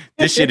this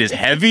shit is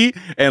heavy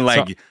and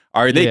like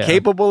are they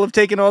capable of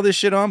taking all this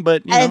shit on?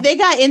 But if they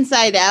got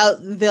Inside Out,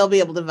 they'll be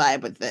able to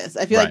vibe with this.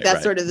 I feel like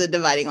that's sort of the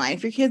dividing line.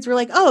 If your kids were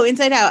like, oh,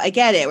 Inside Out, I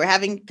get it. We're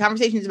having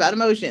conversations about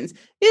emotions.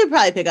 You'd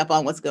probably pick up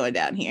on what's going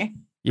down here.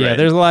 Yeah,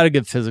 there's a lot of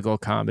good physical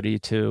comedy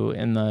too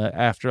in the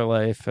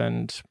afterlife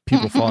and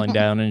people falling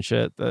down and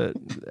shit.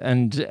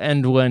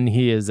 And when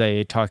he is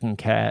a talking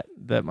cat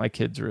that my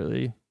kids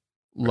really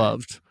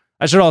loved.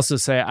 I should also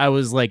say I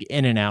was like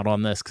in and out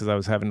on this because I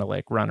was having to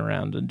like run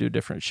around and do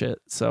different shit.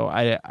 So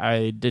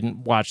I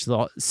didn't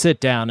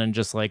sit down and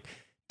just like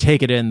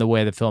take it in the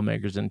way the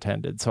filmmakers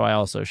intended. So I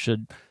also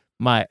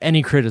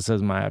any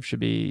criticism I have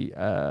should be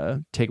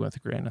taken with a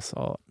grain of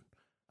salt.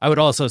 I would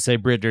also say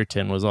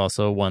Bridgerton was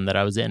also one that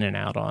I was in and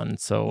out on,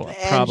 so and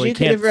probably you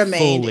can't could have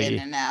remained fully... in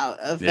and out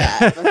of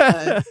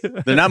that.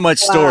 There's not much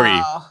story.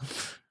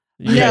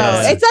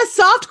 No, it's a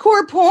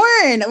softcore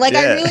porn. Like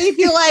I really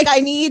feel like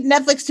I need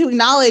Netflix to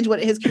acknowledge what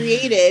it has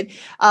created.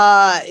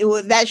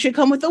 That should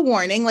come with a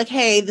warning, like,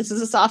 hey, this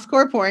is a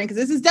softcore porn, because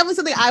this is definitely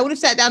something I would have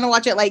sat down and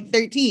watched at like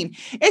 13.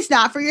 It's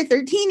not for your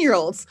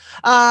 13-year-olds.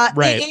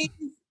 It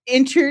is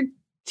entertaining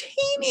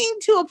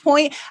to a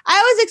point. I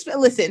was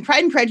listen,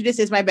 Pride and Prejudice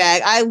is my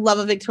bag. I love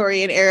a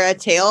Victorian era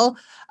tale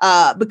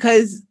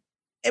because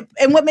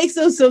and what makes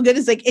those so good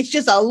is like it's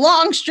just a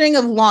long string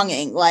of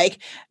longing. Like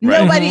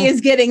nobody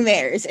is getting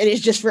theirs. It is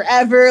just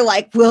forever.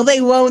 Like, will they,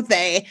 won't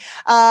they?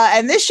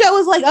 And this show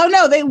is like, oh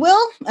no, they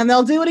will, and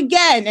they'll do it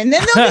again. And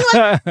then there'll be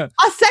like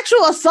a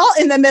sexual assault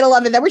in the middle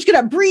of it that we're just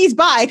gonna breeze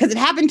by because it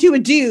happened to a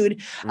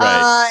dude.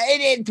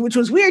 Which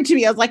was weird to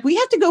me. I was like, we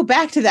have to go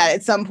back to that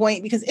at some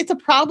point because it's a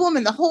problem,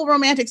 and the whole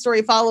romantic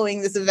story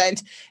following this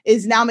event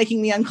is now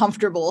making me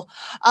uncomfortable.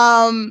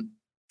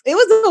 It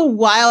was a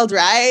wild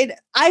ride.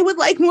 I would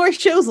like more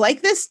shows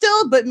like this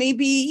still, but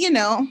maybe,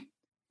 a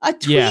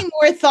tweet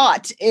more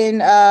thought in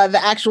the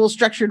actual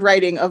structured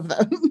writing of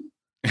them.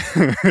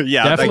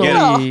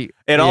 Definitely.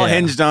 It all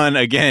hinged on,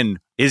 again,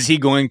 is he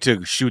going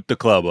to shoot the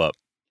club up?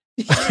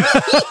 And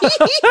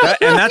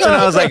that's when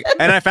I was like,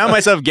 and I found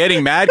myself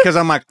getting mad because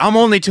I'm like, I'm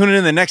only tuning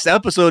in the next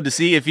episode to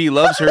see if he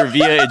loves her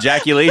via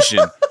ejaculation.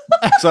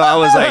 So I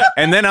was like,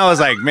 and then I was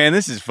like, man,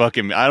 this is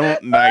fucking, I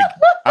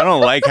don't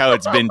like how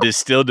it's been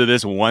distilled to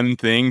this one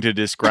thing to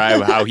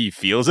describe how he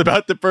feels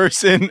about the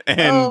person.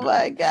 And oh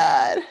my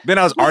God. Then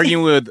I was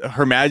arguing with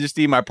Her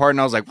Majesty, my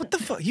partner. I was like, what the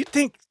fuck? You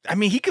think,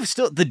 he could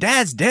still, the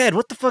dad's dead.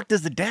 What the fuck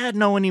does the dad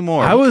know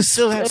anymore? I was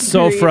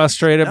so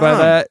frustrated by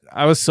that.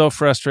 I was so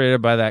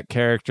frustrated by that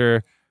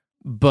character,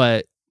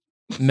 but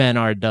men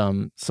are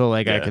dumb. So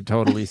like, I could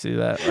totally see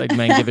that. Like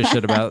men give a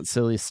shit about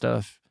silly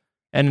stuff.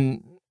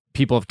 And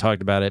people have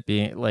talked about it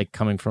being like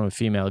coming from a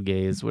female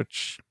gaze,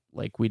 which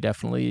like we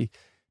definitely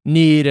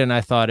need. And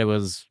I thought it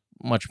was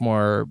much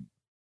more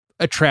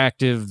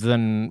attractive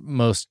than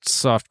most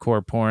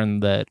softcore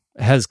porn that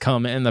has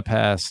come in the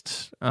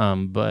past.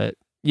 But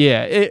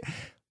yeah, it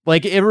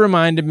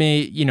reminded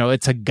me,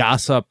 it's a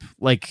gossip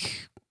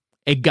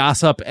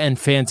and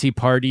fancy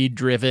party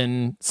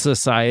driven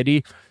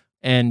society.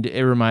 And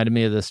it reminded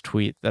me of this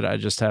tweet that I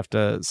just have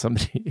to,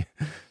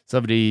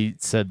 somebody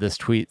said this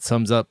tweet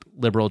sums up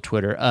liberal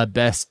Twitter.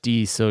 Best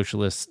D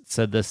Socialist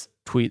said this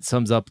tweet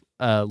sums up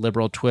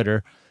liberal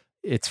Twitter.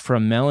 It's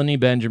from Melanie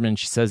Benjamin.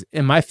 She says,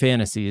 in my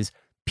fantasies,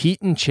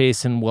 Pete and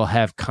Chasen will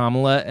have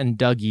Kamala and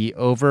Dougie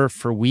over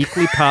for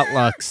weekly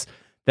potlucks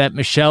that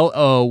Michelle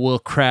O will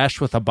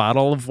crash with a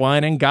bottle of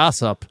wine and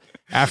gossip,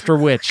 after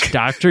which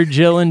Dr.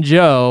 Jill and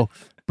Joe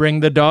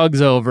bring the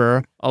dogs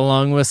over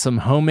along with some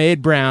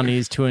homemade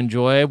brownies to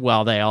enjoy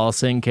while they all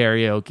sing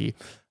karaoke.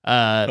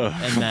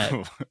 And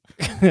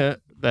that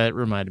that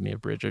reminded me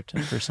of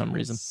Bridgerton for some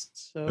reason.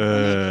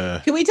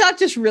 So can we talk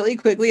just really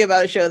quickly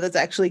about a show that's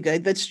actually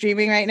good that's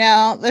streaming right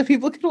now that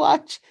people can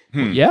watch?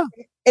 Yeah.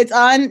 It's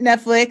on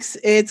Netflix.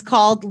 It's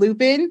called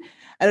Lupin.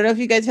 I don't know if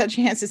you guys had a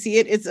chance to see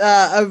it. It's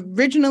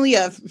originally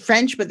a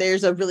French, but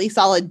there's a really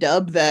solid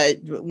dub that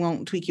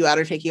won't tweak you out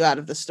or take you out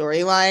of the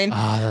storyline.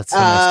 Oh, that's so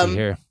nice to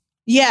hear.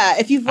 Yeah,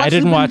 if you've watched I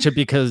didn't watch it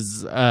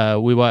because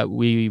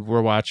we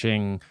were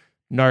watching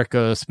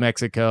Narcos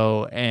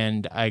Mexico,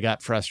 and I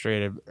got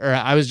frustrated, or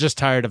I was just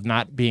tired of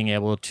not being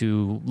able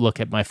to look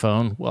at my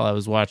phone while I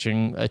was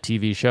watching a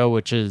TV show,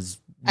 which is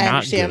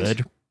not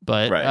good.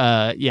 But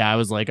I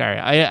was like, all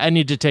right, I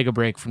need to take a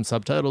break from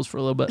subtitles for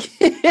a little bit.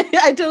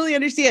 I totally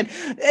understand.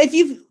 If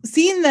you've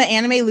seen the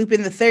anime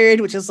Lupin the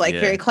Third, which is like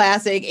very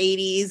classic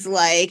 80s,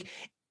 like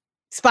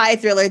spy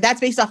thriller, that's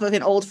based off of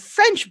an old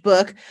French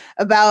book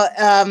about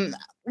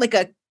like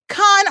a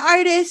con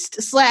artist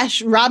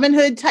 / Robin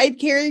Hood type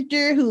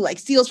character who like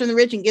steals from the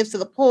rich and gives to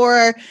the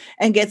poor,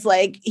 and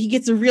he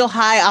gets a real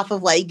high off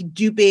of like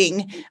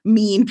duping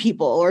mean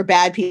people or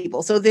bad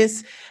people. So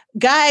this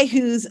guy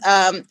who's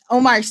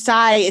Omar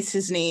Sy is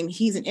his name.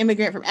 He's an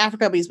immigrant from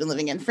Africa, but he's been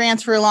living in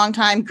France for a long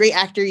time. Great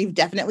actor. You've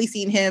definitely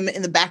seen him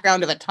in the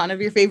background of a ton of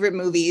your favorite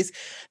movies.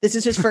 This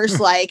is his first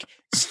like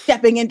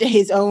stepping into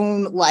his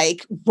own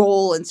like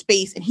role and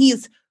space, and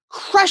he's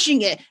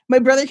crushing it. My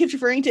brother keeps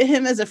referring to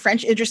him as a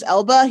French Idris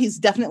Elba. He's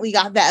definitely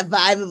got that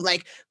vibe of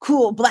like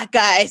cool black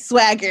guy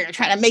swagger,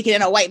 trying to make it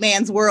in a white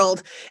man's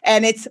world.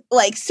 And it's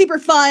like super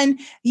fun.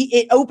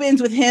 It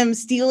opens with him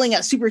stealing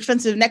a super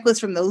expensive necklace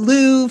from the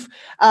Louvre.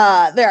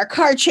 There are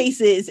car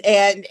chases,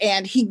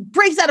 and he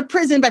breaks out of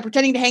prison by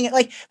pretending to hang it.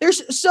 Like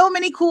there's so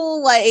many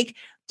cool, like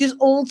just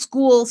old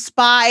school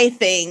spy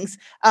things.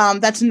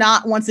 That's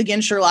not, once again,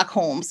 Sherlock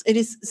Holmes. It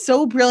is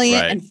so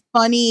brilliant and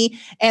funny.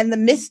 And the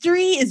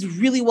mystery is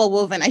really well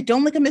woven. I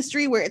don't like a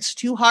mystery where it's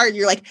too hard.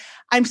 You're like,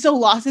 I'm so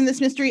lost in this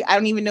mystery. I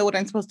don't even know what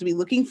I'm supposed to be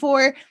looking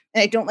for.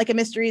 And I don't like a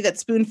mystery that's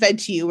spoon fed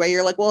to you where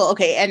you're like, well,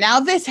 okay, and now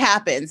this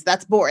happens.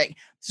 That's boring.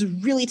 It's a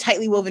really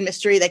tightly woven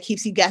mystery that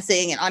keeps you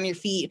guessing and on your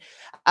feet.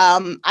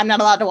 I'm not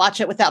allowed to watch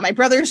it without my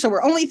brother, so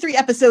we're only 3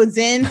 episodes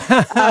in,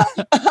 but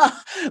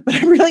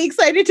I'm really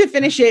excited to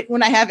finish it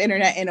when I have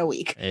internet in a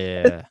week.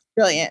 Yeah.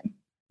 Brilliant.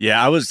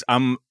 Yeah,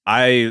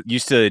 I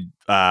used to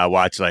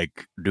watch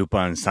like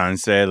Lupin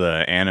Sensei,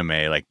 the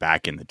anime, like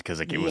back in the, because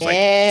like it was like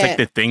it's like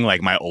the thing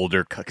like my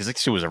older, because like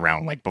she was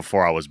around like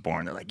before I was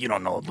born. They're like, you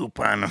don't know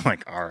Lupin. I'm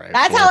like, all right.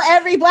 That's how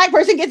every black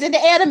person gets into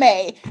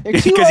anime.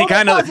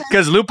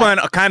 Because Lupin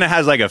kind of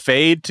has like a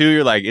fade too.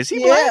 You're like, is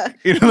he black?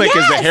 You know, like,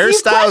 because the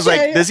hairstyle is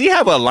like, does he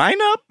have a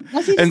lineup?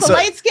 Was he just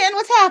light skin?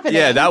 What's happening?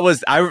 Yeah, that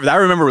was I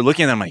remember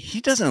looking at him like,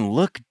 he doesn't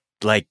look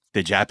like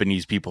the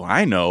Japanese people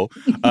I know,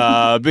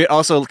 but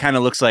also kind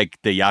of looks like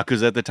the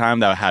Yakuza at the time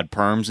that had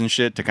perms and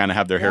shit to kind of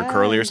have their hair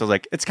curlier. So I was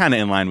like, it's kind of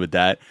in line with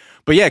that.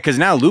 But yeah, because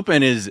now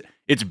Lupin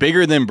it's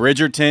bigger than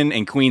Bridgerton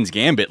and Queen's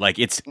Gambit. Like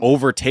it's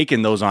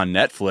overtaken those on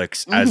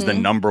Netflix as the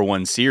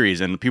 #1 series,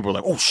 and people are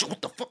like, oh shit,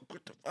 what the fuck?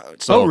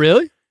 So, oh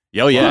really?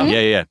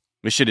 Yeah.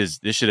 This shit is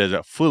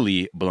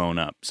fully blown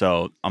up.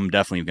 So I'm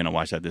definitely going to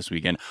watch that this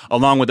weekend.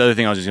 Along with the other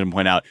thing I was just going to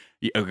point out,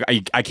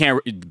 I can't,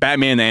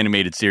 Batman the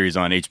Animated Series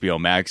on HBO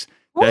Max.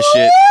 That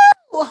shit,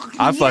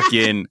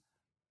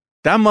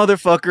 that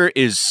motherfucker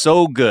is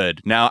so good.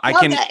 Now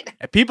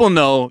people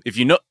know, if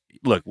you know,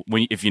 look,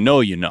 if you know,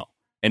 you know.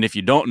 And if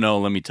you don't know,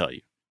 let me tell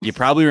you. You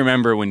probably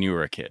remember when you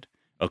were a kid.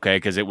 Okay,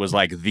 because it was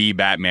like the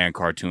Batman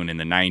cartoon in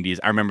the 90s.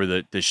 I remember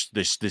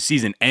the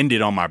season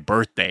ended on my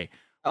birthday.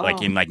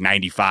 Like in like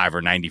 95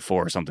 or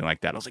 94 or something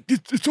like that. I was like,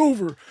 it's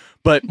over.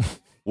 But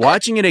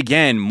watching it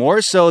again,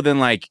 more so than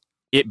like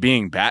it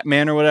being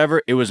Batman or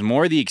whatever, it was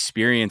more the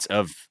experience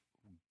of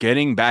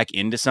getting back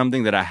into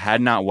something that I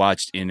had not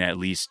watched in at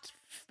least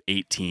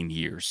 18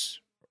 years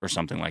or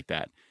something like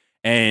that.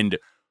 And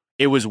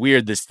it was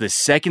weird. The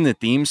second the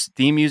theme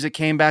music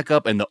came back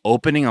up and the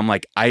opening, I'm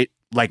like,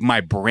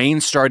 my brain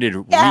started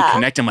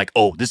reconnecting. Like,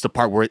 oh, this is the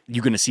part where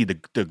you're gonna see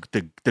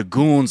the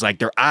goons, like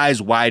their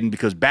eyes widen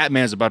because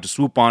Batman's about to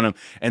swoop on them,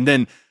 and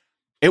then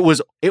it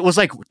was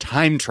like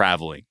time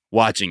traveling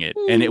watching it,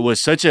 and it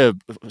was such a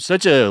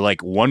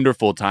like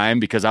wonderful time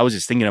because I was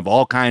just thinking of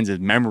all kinds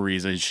of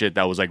memories and shit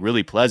that was like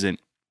really pleasant.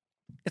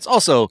 It's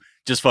also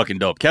just fucking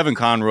dope. Kevin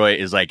Conroy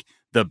is like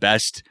the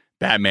best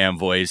Batman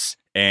voice,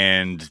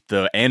 and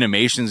the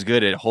animation's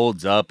good. It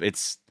holds up.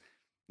 It's,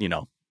 you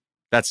know.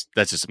 That's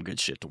just some good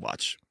shit to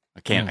watch.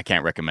 I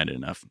can't recommend it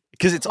enough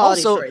because it's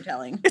quality also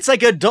storytelling. It's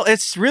like adult.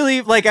 It's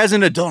really like as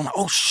an adult. I'm like,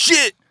 oh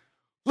shit!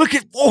 Look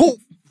at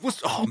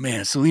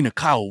man, Selena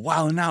Kyle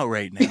wilding out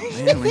right now,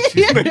 man. Like,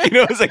 you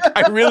know, it's like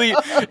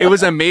it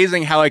was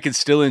amazing how I could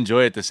still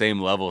enjoy it at the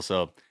same level.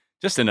 So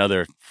just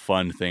another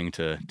fun thing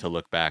to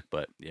look back.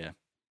 But yeah,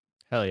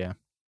 hell yeah.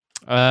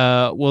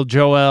 Well,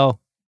 Joel,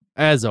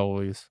 as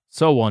always,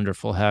 so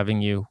wonderful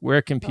having you.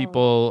 Where can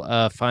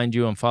people find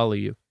you and follow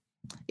you?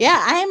 Yeah,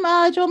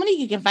 I'm Joel Monique.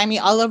 You can find me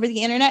all over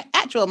the internet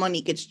at Joel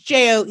Monique. It's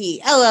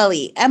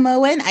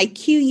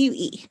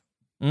JoelleMonique.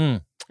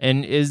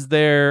 And is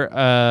there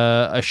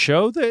a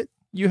show that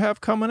you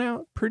have coming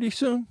out pretty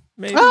soon?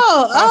 Maybe.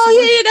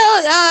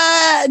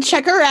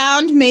 Check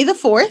around May the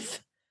 4th.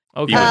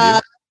 Okay.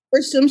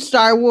 For some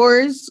Star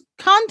Wars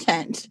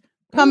content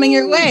coming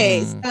your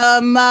way.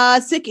 Some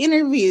sick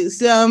interviews,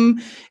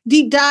 some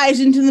deep dives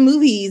into the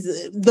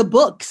movies, the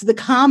books, the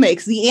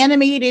comics, the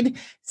animated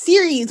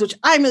series, which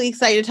I'm really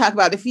excited to talk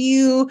about. If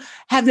you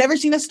have never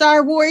seen a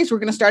Star Wars, we're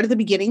going to start at the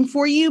beginning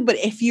for you. But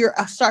if you're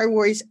a Star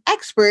Wars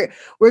expert,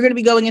 we're going to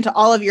be going into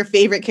all of your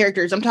favorite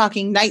characters. I'm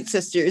talking Night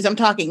Sisters. I'm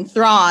talking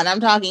Thrawn. I'm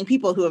talking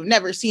people who have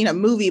never seen a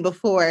movie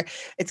before.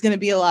 It's going to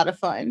be a lot of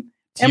fun.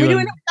 And we're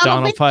doing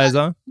Donald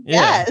Faison.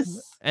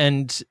 Yes.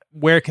 And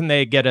where can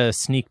they get a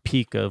sneak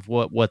peek of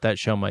what that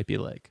show might be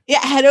like?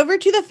 Yeah, head over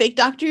to the Fake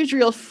Doctors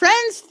Real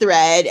Friends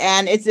thread,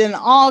 and it's in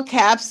all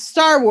caps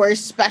Star Wars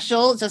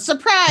special. It's a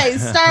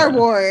surprise Star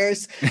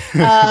Wars.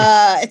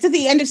 It's at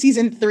the end of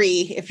season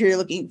 3 if you're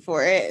looking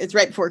for it. It's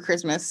right before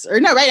Christmas, or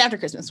no, right after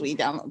Christmas we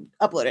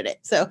uploaded it.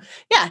 So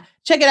yeah,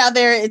 check it out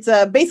there. It's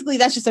basically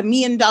that's just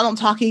me and Donald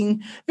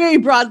talking very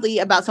broadly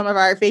about some of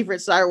our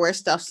favorite Star Wars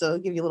stuff. So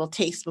give you a little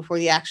taste before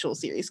the actual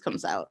series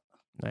comes out.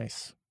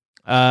 Nice.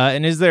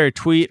 And is there a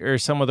tweet or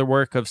some other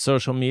work of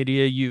social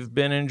media you've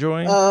been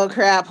enjoying? Oh,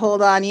 crap.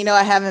 Hold on.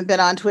 I haven't been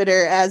on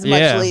Twitter as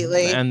much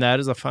lately. And that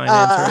is a fine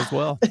answer as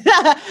well.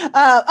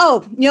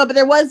 But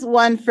there was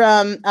one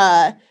from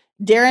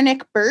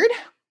Darenick Bird,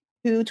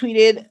 who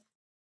tweeted,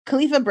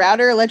 Khalifa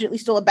Browder allegedly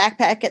stole a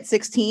backpack at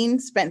 16,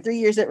 spent 3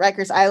 years at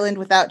Rikers Island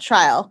without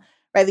trial.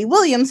 Riley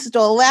Williams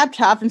stole a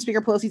laptop from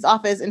Speaker Pelosi's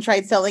office and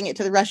tried selling it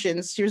to the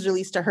Russians. She was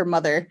released to her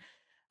mother.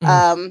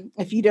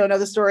 If you don't know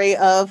the story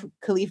of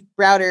Khalif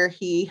Browder,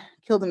 he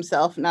killed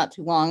himself not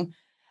too long.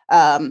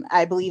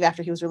 I believe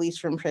after he was released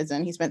from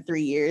prison. He spent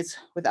 3 years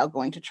without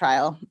going to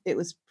trial. It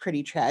was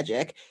pretty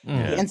tragic. He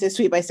ends his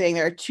tweet by saying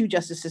there are 2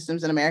 justice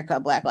systems in America,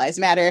 Black Lives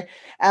Matter.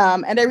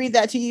 And I read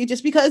that to you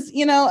just because,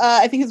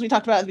 I think as we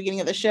talked about at the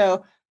beginning of the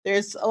show,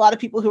 there's a lot of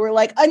people who are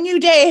like, a new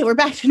day, we're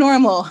back to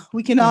normal.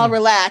 We can all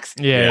relax.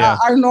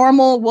 Our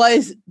normal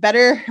was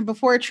better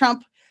before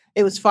Trump.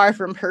 It was far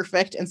from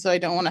perfect, and so I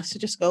don't want us to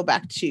just go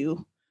back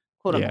to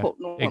quote unquote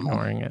normal.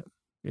 Ignoring it.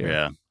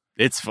 Yeah.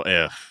 It's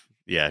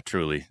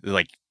truly. It's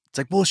like,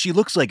 well, she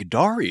looks like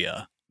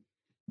Daria.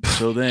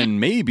 So then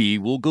maybe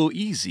we'll go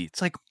easy.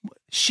 It's like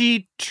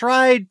she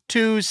tried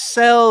to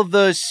sell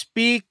the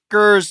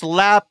speaker's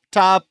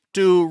laptop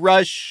to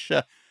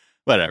Russia.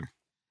 Whatever.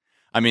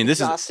 I mean,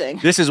 this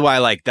is why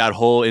like that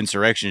whole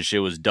insurrection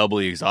shit was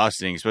doubly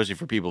exhausting, especially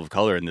for people of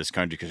color in this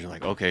country, because you're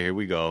like, okay, here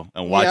we go,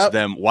 and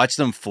watch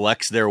them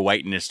flex their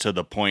whiteness to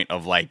the point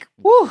of like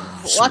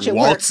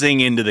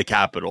waltzing into the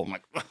Capitol. I'm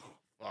like,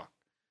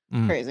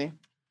 crazy.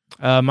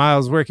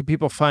 Miles, where can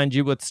people find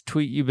you? What's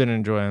tweet you've been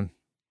enjoying?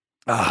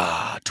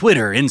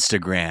 Twitter,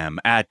 Instagram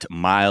at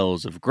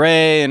Miles of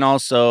Gray, and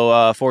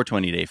also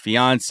 420 Day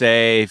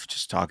Fiance.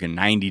 Just talking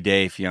 90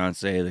 Day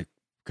Fiance. The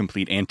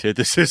complete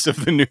antithesis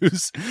of the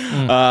news.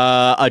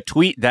 A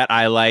tweet that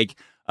I like,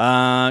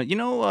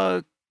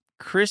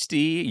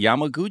 Christy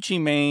Yamaguchi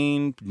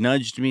Main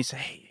nudged me, say,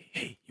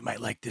 hey, you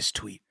might like this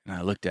tweet. And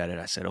I looked at it.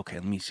 I said, okay,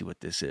 let me see what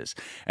this is.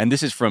 And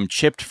this is from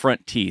Chipped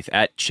Front Teeth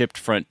at Chipped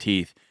Front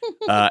Teeth.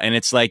 And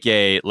it's like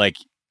a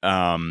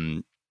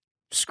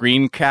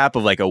screen cap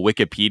of like a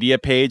Wikipedia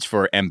page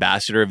for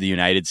Ambassador of the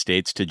United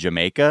States to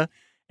Jamaica.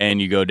 And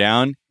you go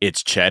down,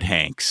 it's Chet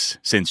Hanks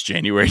since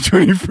January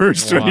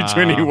 21st,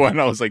 2021.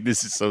 I was like,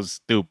 this is so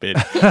stupid.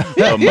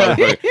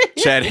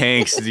 Chet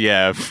Hanks,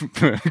 yeah.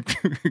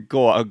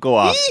 go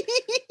off.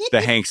 The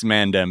Hanks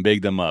Mandem,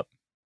 big them up.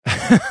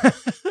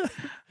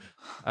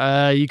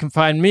 You can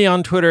find me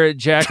on Twitter at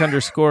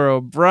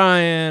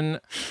Jack_O'Brien.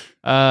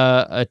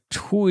 A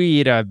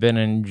tweet I've been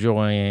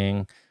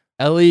enjoying.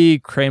 Ellie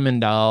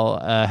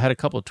Kramendahl had a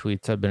couple of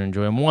tweets I've been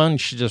enjoying. One,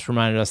 she just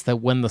reminded us that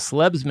when the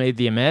celebs made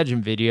the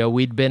Imagine video,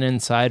 we'd been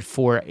inside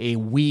for a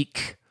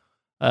week,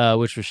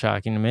 which was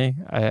shocking to me.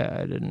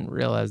 I didn't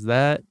realize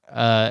that.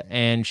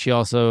 And she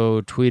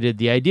also tweeted,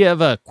 the idea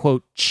of a,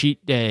 quote,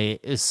 cheat day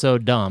is so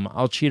dumb.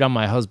 I'll cheat on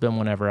my husband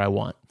whenever I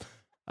want.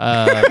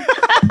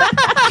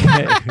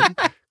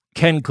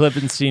 Ken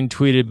Klippenstein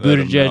tweeted,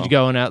 Buttigieg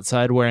going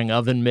outside wearing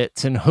oven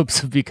mitts in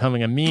hopes of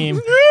becoming a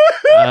meme.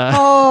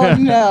 Oh,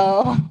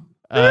 no.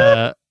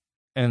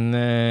 And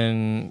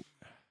then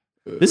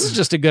this is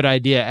just a good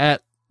idea.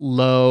 At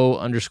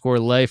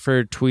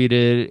low_lifer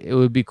tweeted, it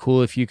would be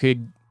cool if you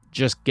could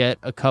just get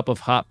a cup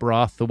of hot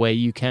broth the way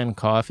you can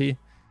coffee,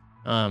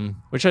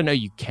 which I know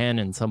you can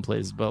in some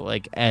places, but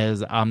like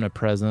as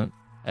omnipresent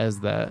as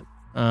that.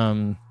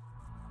 And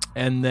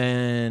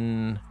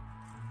then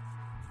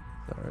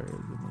there's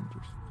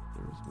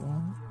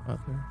one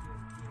other.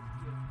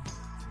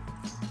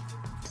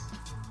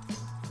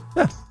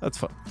 Yeah,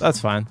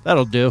 that's fine.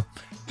 That'll do.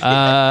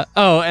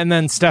 And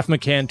then Steph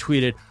McCann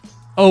tweeted,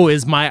 "Oh,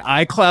 is my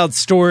iCloud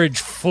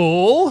storage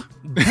full?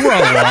 Grow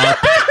up."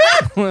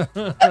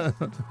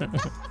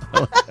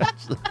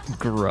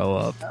 Grow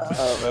up.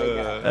 Oh my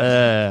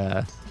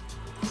God.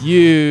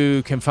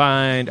 You can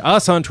find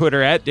us on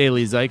Twitter at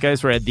Daily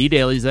Zeitgeist. We're at The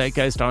Daily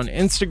Zeitgeist on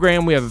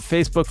Instagram. We have a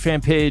Facebook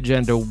fan page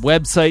and a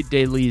website,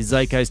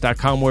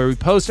 dailyzeitgeist.com, where we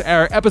post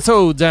our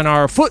episodes and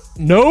our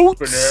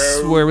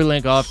footnotes, where we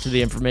link off to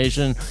the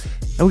information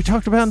that we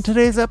talked about in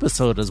today's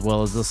episode, as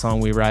well as the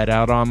song we ride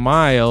out on.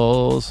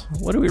 Miles,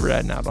 what are we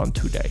riding out on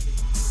today?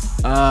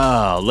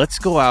 Let's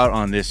go out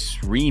on this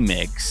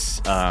remix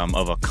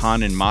of a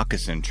Conan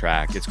Moccasin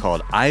track. It's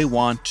called I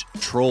Want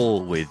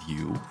Troll With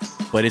You,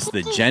 but it's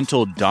the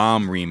Gentle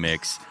Dom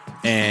remix,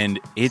 and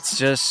it's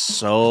just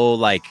so,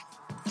 like,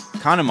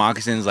 Conan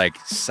Moccasin's, like,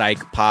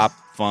 psych pop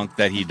funk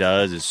that he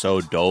does is so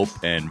dope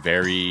and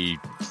very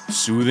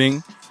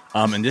soothing.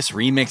 And this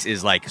remix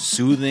is, like,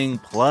 soothing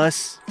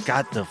plus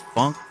got the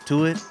funk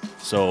to it.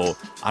 So,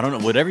 I don't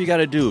know, whatever you got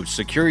to do,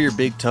 secure your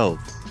big toe,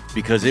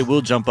 because it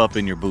will jump up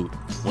in your boot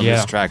when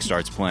this track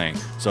starts playing.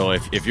 So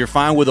if you're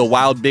fine with a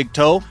wild big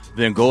toe,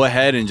 then go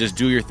ahead and just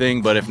do your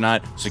thing. But if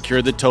not,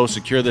 secure the toe,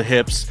 secure the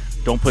hips.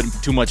 Don't put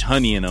too much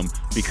honey in them,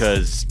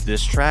 because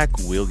this track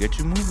will get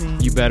you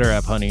moving. You better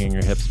have honey in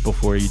your hips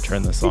before you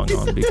turn the song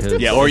on, because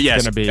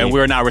and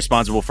we're not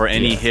responsible for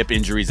any hip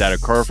injuries that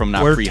occur from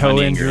not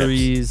pre-honeying your hips. Toe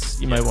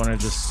injuries. You might want to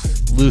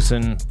just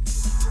loosen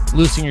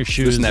your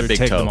shoes or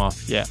take them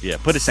off. Yeah,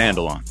 put a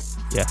sandal on.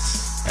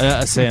 Yes.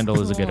 A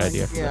sandal is a good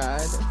idea.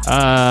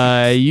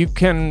 God. You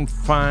can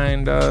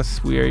find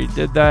us. We already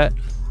did that.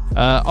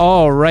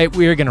 All right,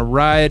 we are going to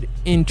ride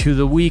into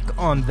the week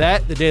on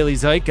that. The Daily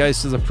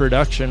Zeitgeist is a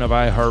production of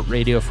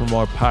iHeartRadio. For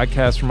more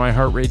podcasts from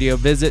iHeartRadio,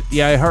 visit the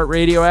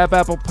iHeartRadio app,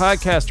 Apple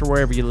Podcast, or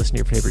wherever you listen to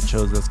your favorite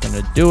shows. That's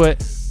going to do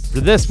it.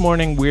 For this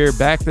morning, we're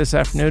back this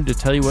afternoon to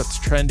tell you what's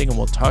trending, and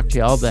we'll talk to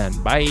you all then.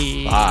 Bye.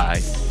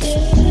 Bye.